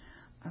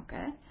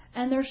 Okay?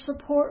 And there's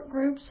support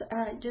groups.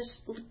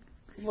 Just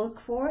look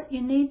for it.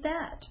 You need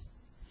that.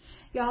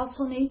 You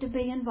also need to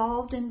be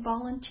involved in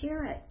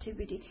volunteer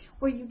activity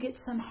where you get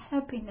some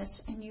happiness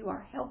and you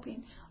are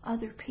helping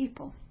other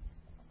people.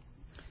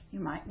 You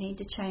might need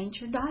to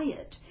change your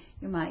diet.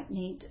 You might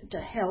need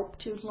to help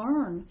to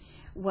learn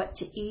what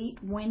to eat,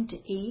 when to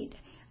eat.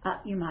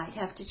 You might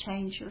have to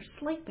change your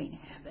sleeping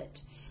habit.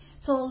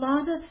 So a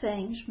lot of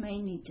things may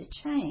need to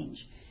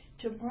change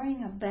to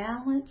bring a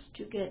balance,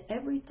 to get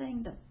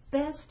everything the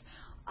best,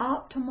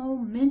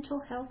 optimal mental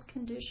health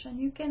condition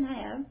you can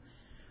have.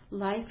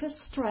 Life is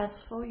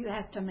stressful. You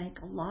have to make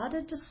a lot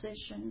of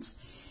decisions.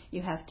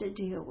 You have to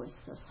deal with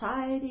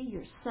society,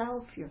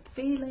 yourself, your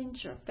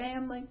feelings, your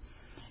family,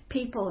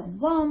 people in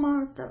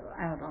Walmart that are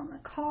out on the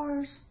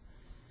cars.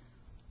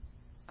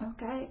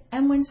 Okay?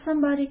 And when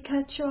somebody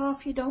cuts you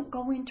off, you don't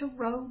go into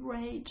road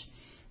rage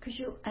because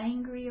you're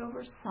angry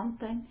over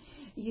something.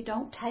 You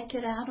don't take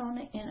it out on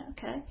it.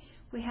 Okay?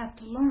 We have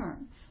to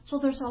learn. So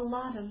there's a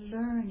lot of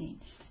learning,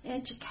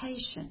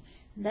 education.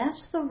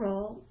 That's the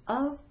role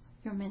of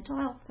your mental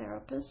health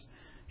therapist,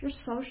 your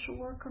social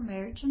worker,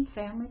 marriage and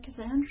family, because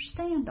they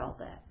understand all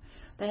that.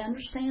 They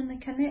understand the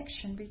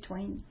connection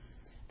between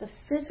the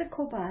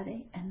physical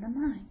body and the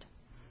mind.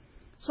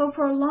 So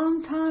for a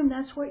long time,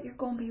 that's what you're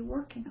going to be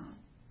working on.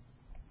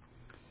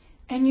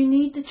 And you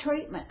need the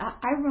treatment.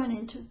 I run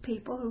into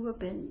people who have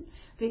been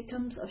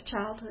victims of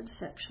childhood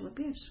sexual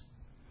abuse.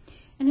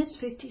 And it's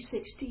 50,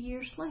 60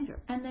 years later,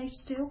 and they're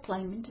still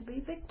claiming to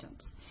be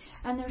victims.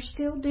 And they're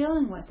still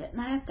dealing with it.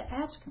 And I have to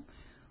ask them,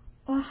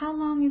 well, how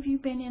long have you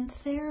been in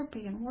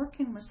therapy and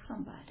working with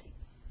somebody?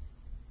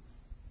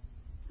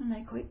 And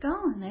they quit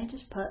going. They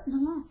just putting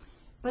along.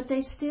 But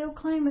they still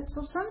claim it.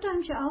 So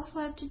sometimes you also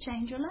have to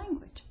change your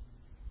language.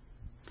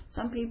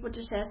 Some people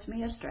just ask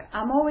me yesterday,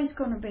 I'm always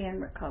going to be in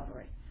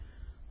recovery.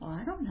 Well,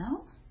 I don't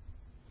know.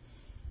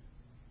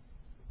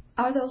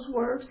 Are those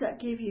words that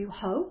give you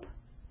hope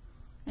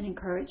and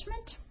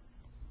encouragement?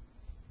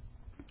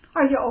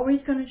 Are you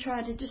always going to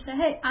try to just say,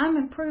 hey, I'm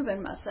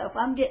improving myself.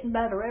 I'm getting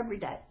better every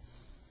day?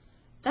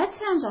 That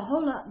sounds a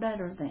whole lot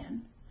better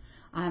than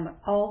I'm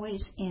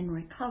always in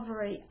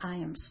recovery. I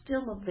am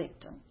still a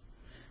victim.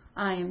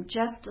 I am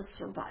just a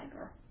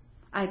survivor.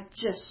 I've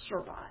just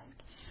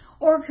survived.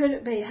 Or could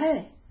it be,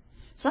 hey,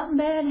 something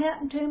bad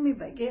happened to me,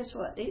 but guess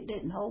what? It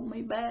didn't hold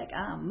me back.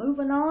 I'm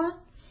moving on.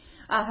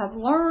 I have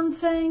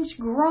learned things,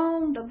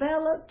 grown,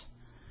 developed.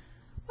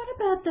 What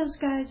about those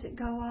guys that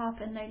go off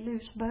and they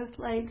lose both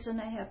legs and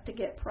they have to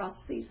get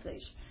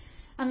prostheses?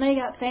 And they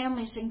got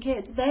families and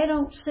kids. They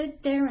don't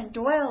sit there and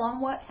dwell on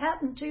what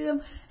happened to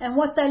them and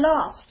what they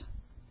lost.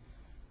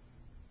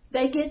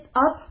 They get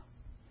up,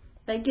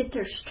 they get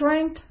their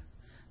strength,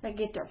 they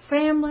get their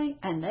family,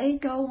 and they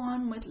go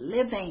on with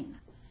living.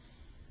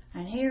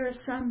 And here is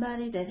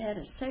somebody that had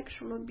a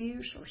sexual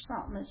abuse or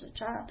something as a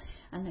child,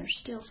 and they're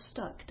still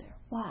stuck there.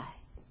 Why?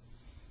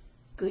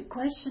 Good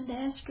question to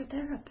ask your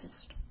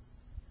therapist.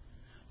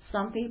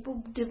 Some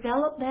people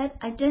develop that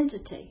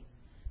identity.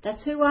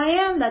 That's who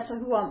I am. That's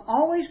who I'm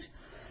always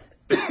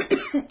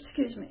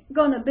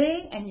going to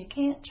be, and you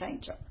can't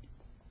change it.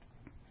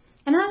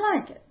 And I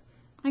like it.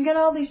 I get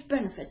all these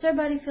benefits.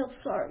 Everybody feels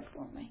sorry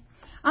for me.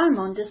 I'm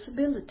on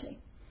disability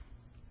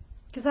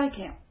because I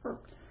can't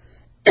work.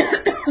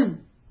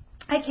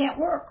 I can't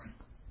work.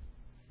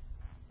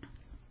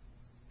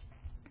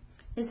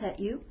 Is that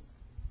you?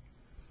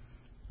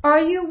 Are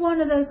you one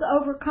of those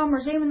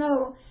overcomers, even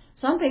though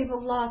some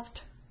people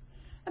lost?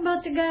 How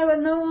about the guy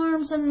with no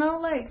arms and no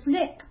legs,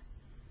 Nick?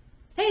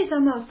 He's the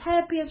most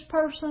happiest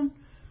person,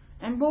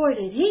 and boy,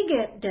 did he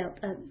get dealt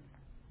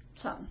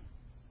something.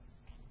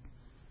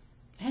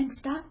 And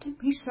stopped him.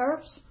 He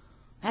serves,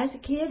 has a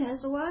kid,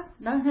 has a wife,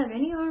 doesn't have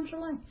any arms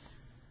or legs.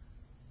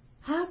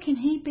 How can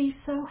he be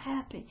so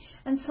happy?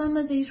 And some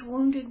of these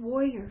wounded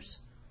warriors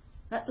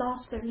that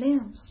lost their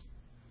limbs.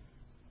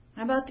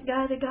 How about the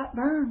guy that got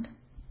burned?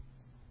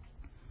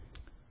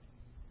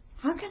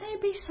 How can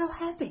they be so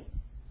happy?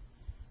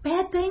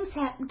 Bad things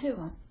happen to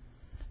them.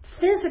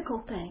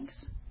 Physical things.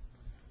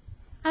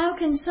 How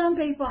can some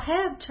people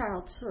have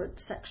childhood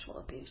sexual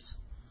abuse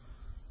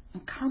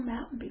and come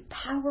out and be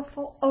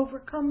powerful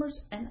overcomers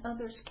and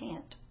others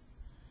can't?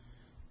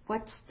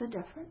 What's the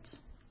difference?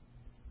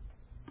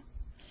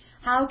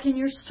 How can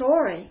your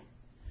story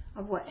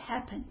of what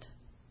happened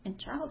in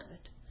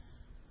childhood,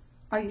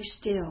 are you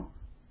still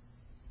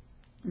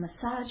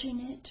massaging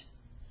it,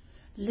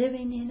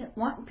 living in it,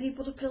 wanting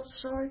people to feel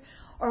sorry?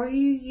 Or are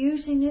you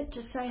using it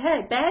to say,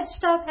 hey, bad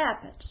stuff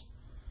happens,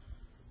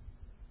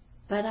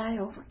 but I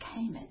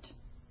overcame it.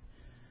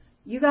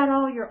 You got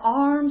all your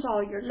arms,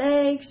 all your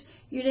legs.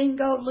 You didn't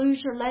go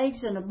lose your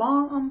legs in a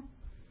bomb.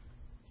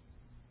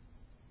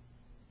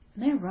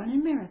 And they're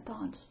running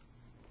marathons.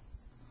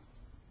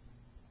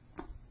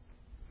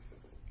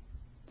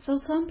 So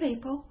some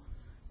people,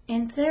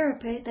 in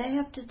therapy, they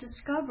have to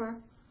discover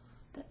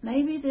that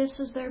maybe this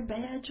is their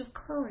badge of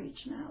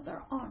courage now,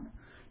 their honor.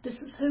 This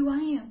is who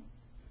I am.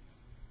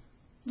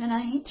 And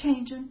I ain't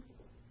changing.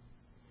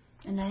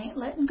 And I ain't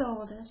letting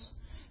go of this.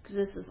 Because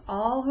this is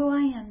all who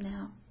I am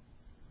now.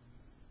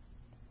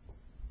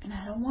 And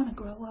I don't want to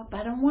grow up.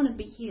 I don't want to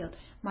be healed.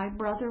 My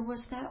brother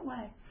was that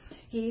way.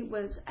 He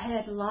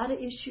had a lot of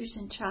issues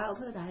in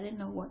childhood. I didn't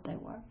know what they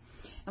were.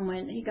 And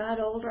when he got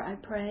older, I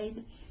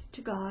prayed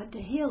to God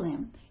to heal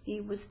him. He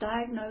was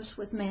diagnosed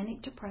with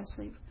manic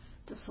depressive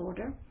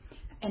disorder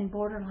and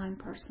borderline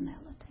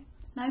personality.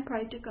 And I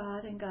prayed to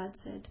God, and God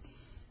said,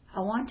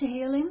 I want to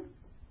heal him.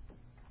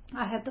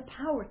 I have the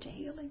power to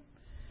heal him.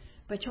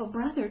 But your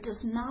brother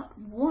does not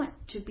want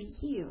to be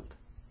healed.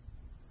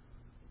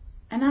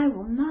 And I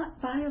will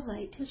not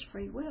violate his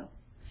free will.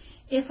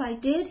 If I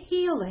did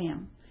heal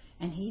him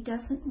and he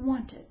doesn't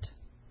want it,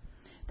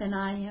 then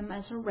I am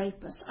as a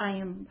rapist. I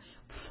am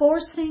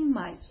forcing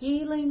my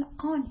healing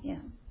on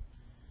him.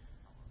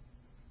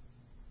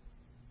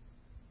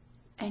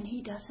 And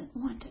he doesn't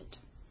want it.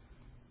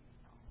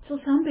 So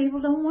some people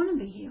don't want to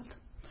be healed.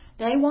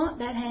 They want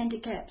that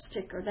handicap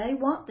sticker. They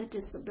want the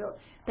disability.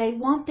 They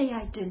want the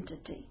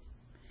identity.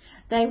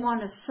 They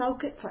want to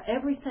soak it for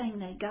everything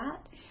they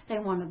got. They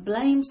want to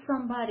blame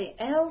somebody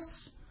else.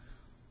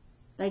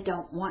 They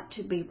don't want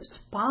to be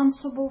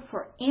responsible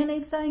for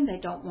anything. They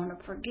don't want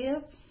to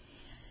forgive.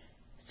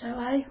 So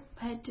I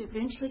had to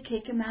eventually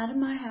kick him out of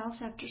my house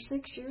after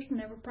 6 years and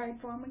never prayed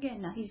for him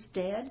again. Now he's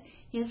dead,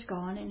 he is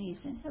gone, and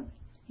he's in heaven.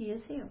 He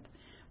is healed.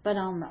 But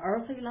on the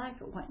earthly life,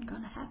 it wasn't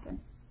going to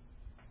happen.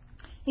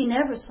 He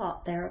never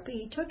sought therapy.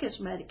 He took his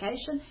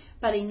medication,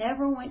 but he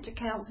never went to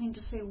counseling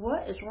to see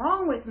what is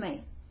wrong with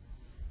me.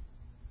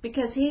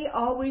 Because he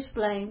always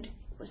blamed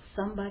it was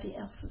somebody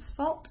else's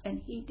fault,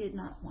 and he did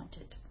not want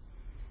it.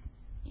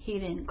 He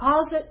didn't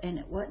cause it, and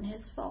it wasn't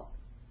his fault.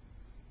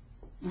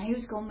 And he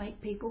was going to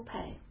make people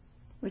pay,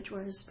 which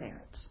were his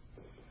parents.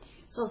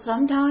 So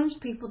sometimes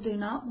people do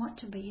not want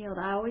to be healed.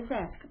 I always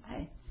ask them,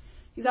 hey,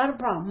 you got a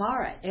problem. All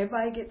right,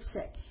 everybody gets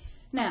sick.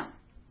 Now,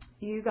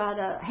 you got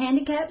a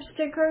handicap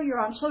sticker. You're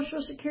on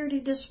Social Security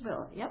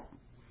disability. Yep.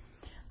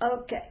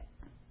 Okay.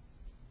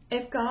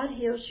 If God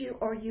heals you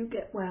or you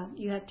get well,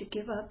 you have to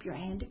give up your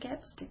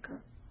handicap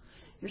sticker,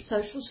 your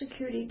Social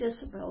Security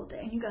disability,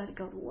 and you got to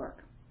go to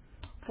work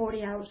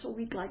 40 hours a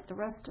week like the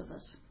rest of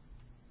us.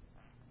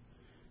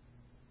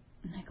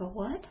 And they go,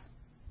 what?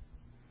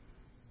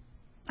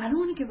 I don't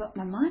want to give up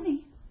my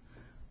money.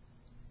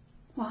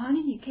 Well,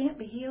 honey, you can't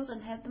be healed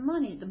and have the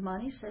money. The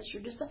money says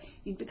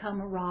you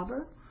become a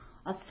robber,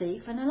 a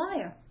thief, and a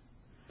liar.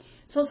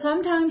 So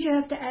sometimes you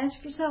have to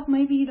ask yourself,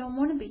 maybe you don't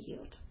want to be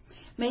healed.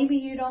 Maybe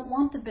you don't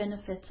want the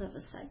benefits of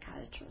a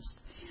psychiatrist.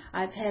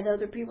 I've had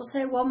other people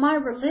say, well, my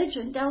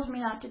religion tells me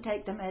not to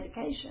take the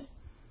medication,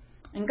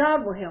 and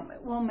God will heal me.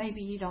 Well,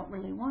 maybe you don't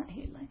really want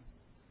healing.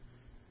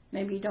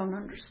 Maybe you don't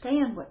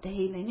understand what the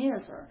healing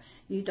is, or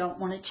you don't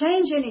want to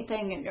change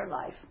anything in your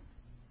life.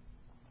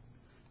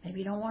 Maybe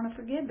you don't want to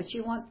forgive, but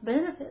you want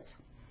benefits.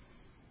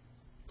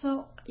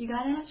 So you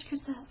got to ask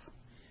yourself,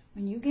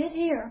 when you get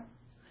here,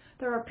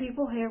 there are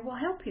people here who will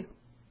help you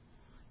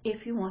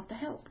if you want the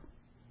help.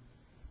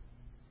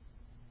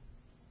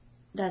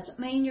 Doesn't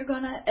mean you're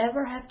going to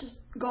ever have to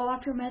go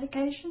off your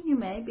medication. You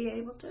may be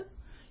able to. You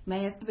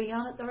may have to be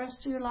on it the rest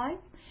of your life.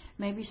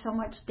 Maybe so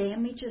much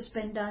damage has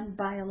been done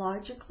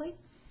biologically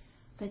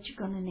that you're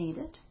going to need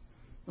it.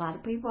 A lot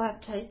of people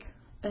have to take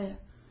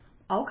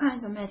all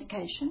kinds of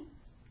medication.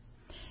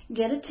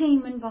 Get a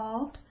team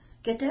involved.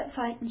 Get that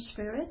fighting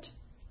spirit.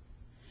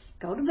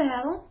 Go to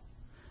battle.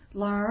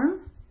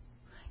 Learn.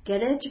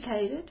 Get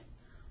educated.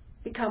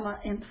 Become an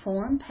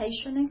informed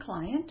patient and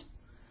client.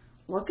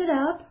 Look it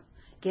up.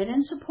 Get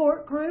in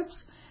support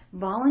groups.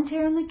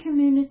 Volunteer in the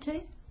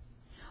community.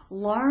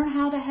 Learn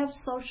how to have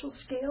social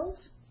skills.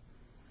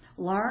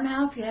 Learn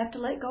how, if you have to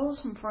let go of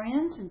some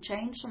friends and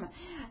change some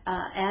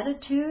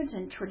attitudes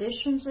and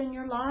traditions in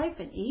your life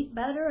and eat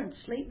better and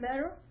sleep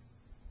better.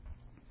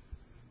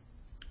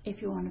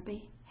 If you want to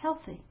be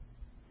healthy.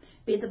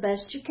 Be the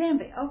best you can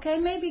be. Okay,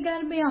 maybe you got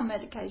to be on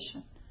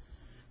medication.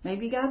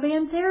 Maybe you got to be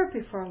in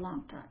therapy for a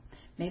long time.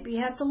 Maybe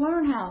you have to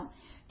learn how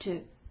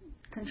to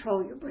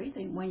control your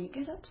breathing when you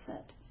get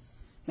upset.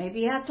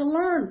 Maybe you have to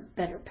learn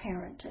better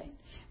parenting.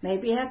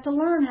 Maybe you have to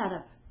learn how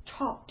to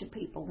talk to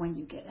people when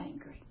you get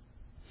angry.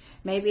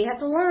 Maybe you have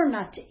to learn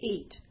not to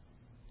eat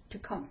to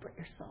comfort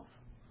yourself.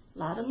 A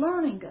lot of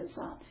learning goes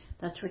on.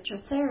 That's what your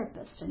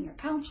therapists and your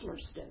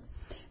counselors do.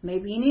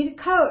 Maybe you need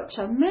a coach,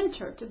 a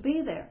mentor to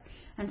be there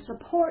and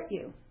support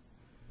you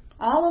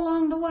all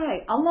along the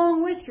way,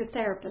 along with your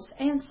therapist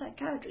and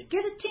psychiatrist.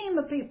 Get a team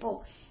of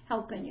people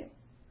helping you.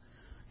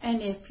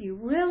 And if you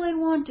really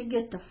want to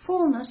get the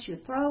fullness, you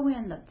throw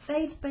in the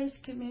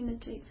faith-based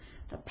community,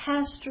 the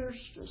pastors,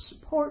 the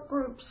support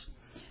groups.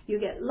 You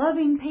get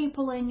loving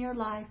people in your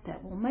life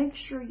that will make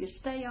sure you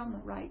stay on the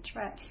right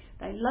track.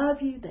 They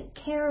love you. They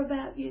care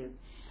about you.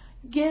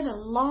 Get a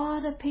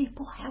lot of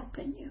people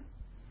helping you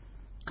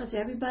because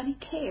everybody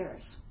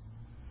cares.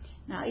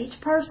 Now,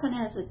 each person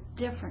has a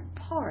different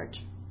part.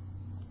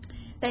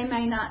 They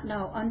may not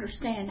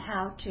understand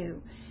how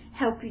to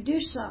help you do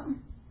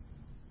something,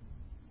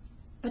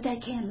 but they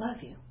can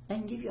love you. They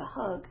can give you a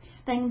hug.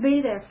 They can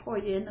be there for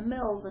you in the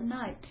middle of the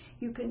night.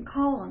 You can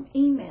call them,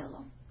 email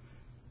them.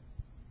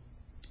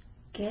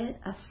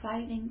 Get a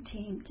fighting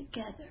team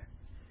together.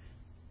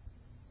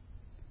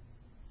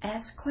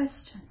 Ask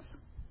questions.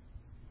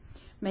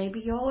 Maybe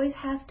you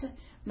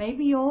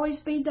always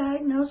be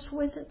diagnosed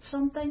with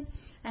something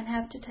and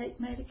have to take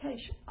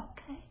medication.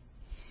 Okay.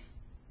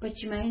 But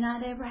you may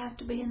not ever have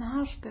to be in the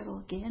hospital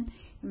again.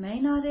 You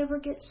may not ever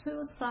get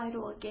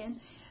suicidal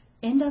again,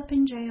 end up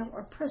in jail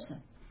or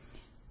prison.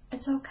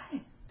 It's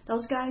okay.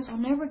 Those guys will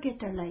never get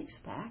their legs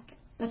back,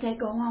 but they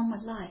go on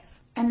with life.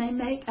 And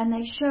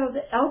they show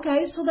that,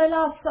 okay, so they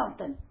lost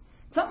something.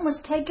 Something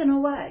was taken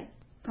away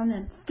from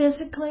them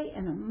physically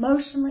and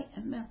emotionally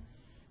and mentally.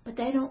 But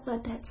they don't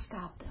let that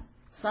stop them.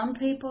 Some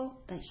people,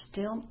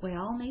 we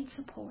all need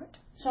support.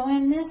 So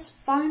in this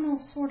final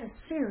sort of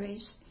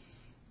series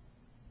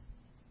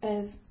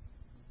of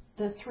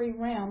the 3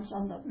 realms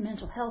on the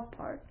mental health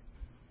part,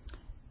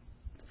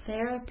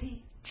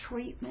 therapy,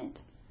 treatment,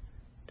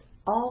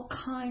 all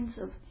kinds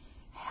of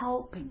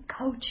help and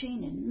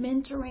coaching and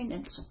mentoring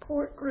and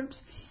support groups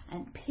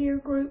and peer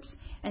groups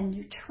and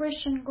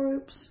nutrition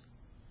groups.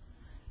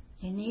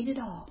 You need it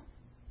all.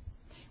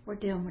 We're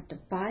dealing with the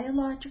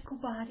biological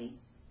body.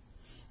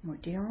 And we're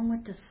dealing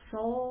with the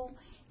soul,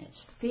 its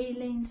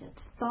feelings,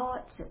 its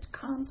thoughts, its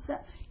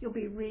concepts. You'll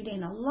be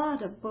reading a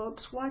lot of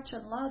books, watching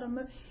a lot of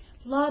movies,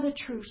 a lot of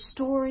true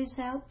stories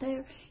out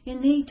there. You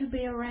need to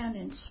be around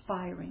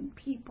inspiring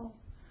people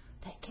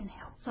that can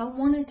help. So I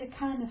wanted to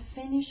kind of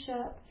finish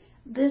up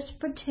this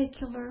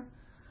particular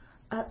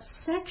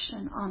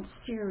section on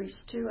Series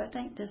 2. I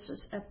think this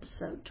is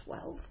episode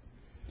 12.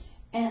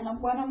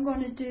 And what I'm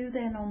going to do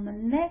then on the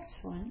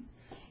next one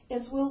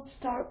is we'll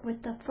start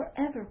with the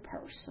forever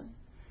person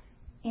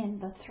in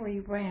the 3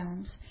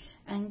 realms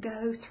and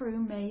go through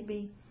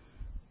maybe,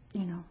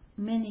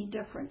 many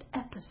different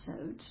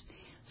episodes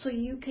so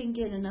you can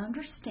get an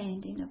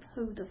understanding of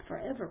who the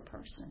forever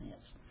person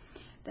is.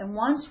 Then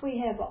once we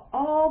have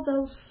all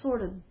those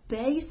sort of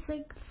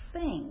basic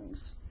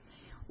things,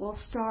 we'll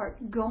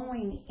start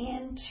going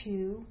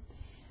into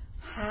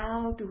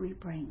how do we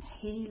bring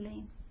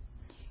healing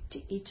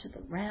to each of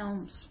the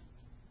realms.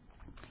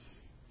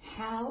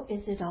 How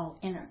is it all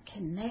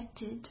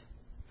interconnected?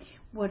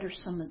 What are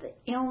some of the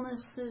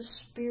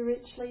illnesses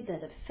spiritually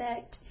that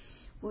affect?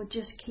 We'll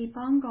just keep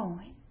on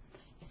going.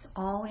 It's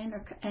all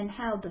and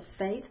how the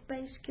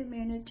faith-based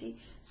community,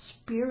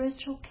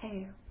 spiritual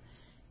care,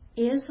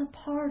 is a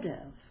part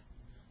of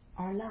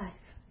our life.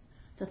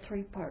 The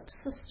 3-part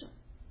system,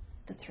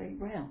 the 3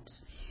 realms.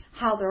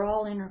 How they're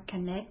all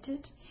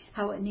interconnected.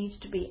 How it needs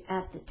to be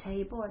at the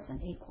table as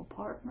an equal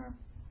partner.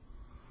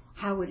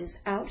 How it is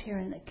out here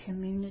in the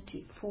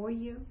community for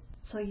you.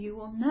 So you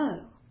will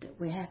know that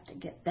we have to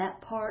get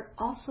that part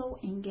also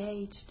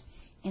engaged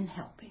in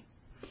helping.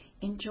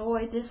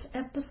 Enjoy this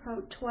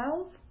episode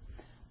 12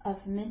 of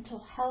Mental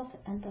Health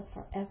and the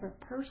Forever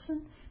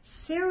Person,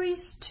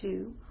 Series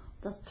 2,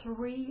 the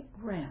 3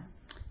 Realms.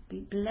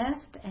 Be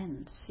blessed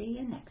and see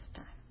you next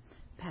time.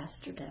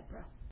 Pastor Deborah.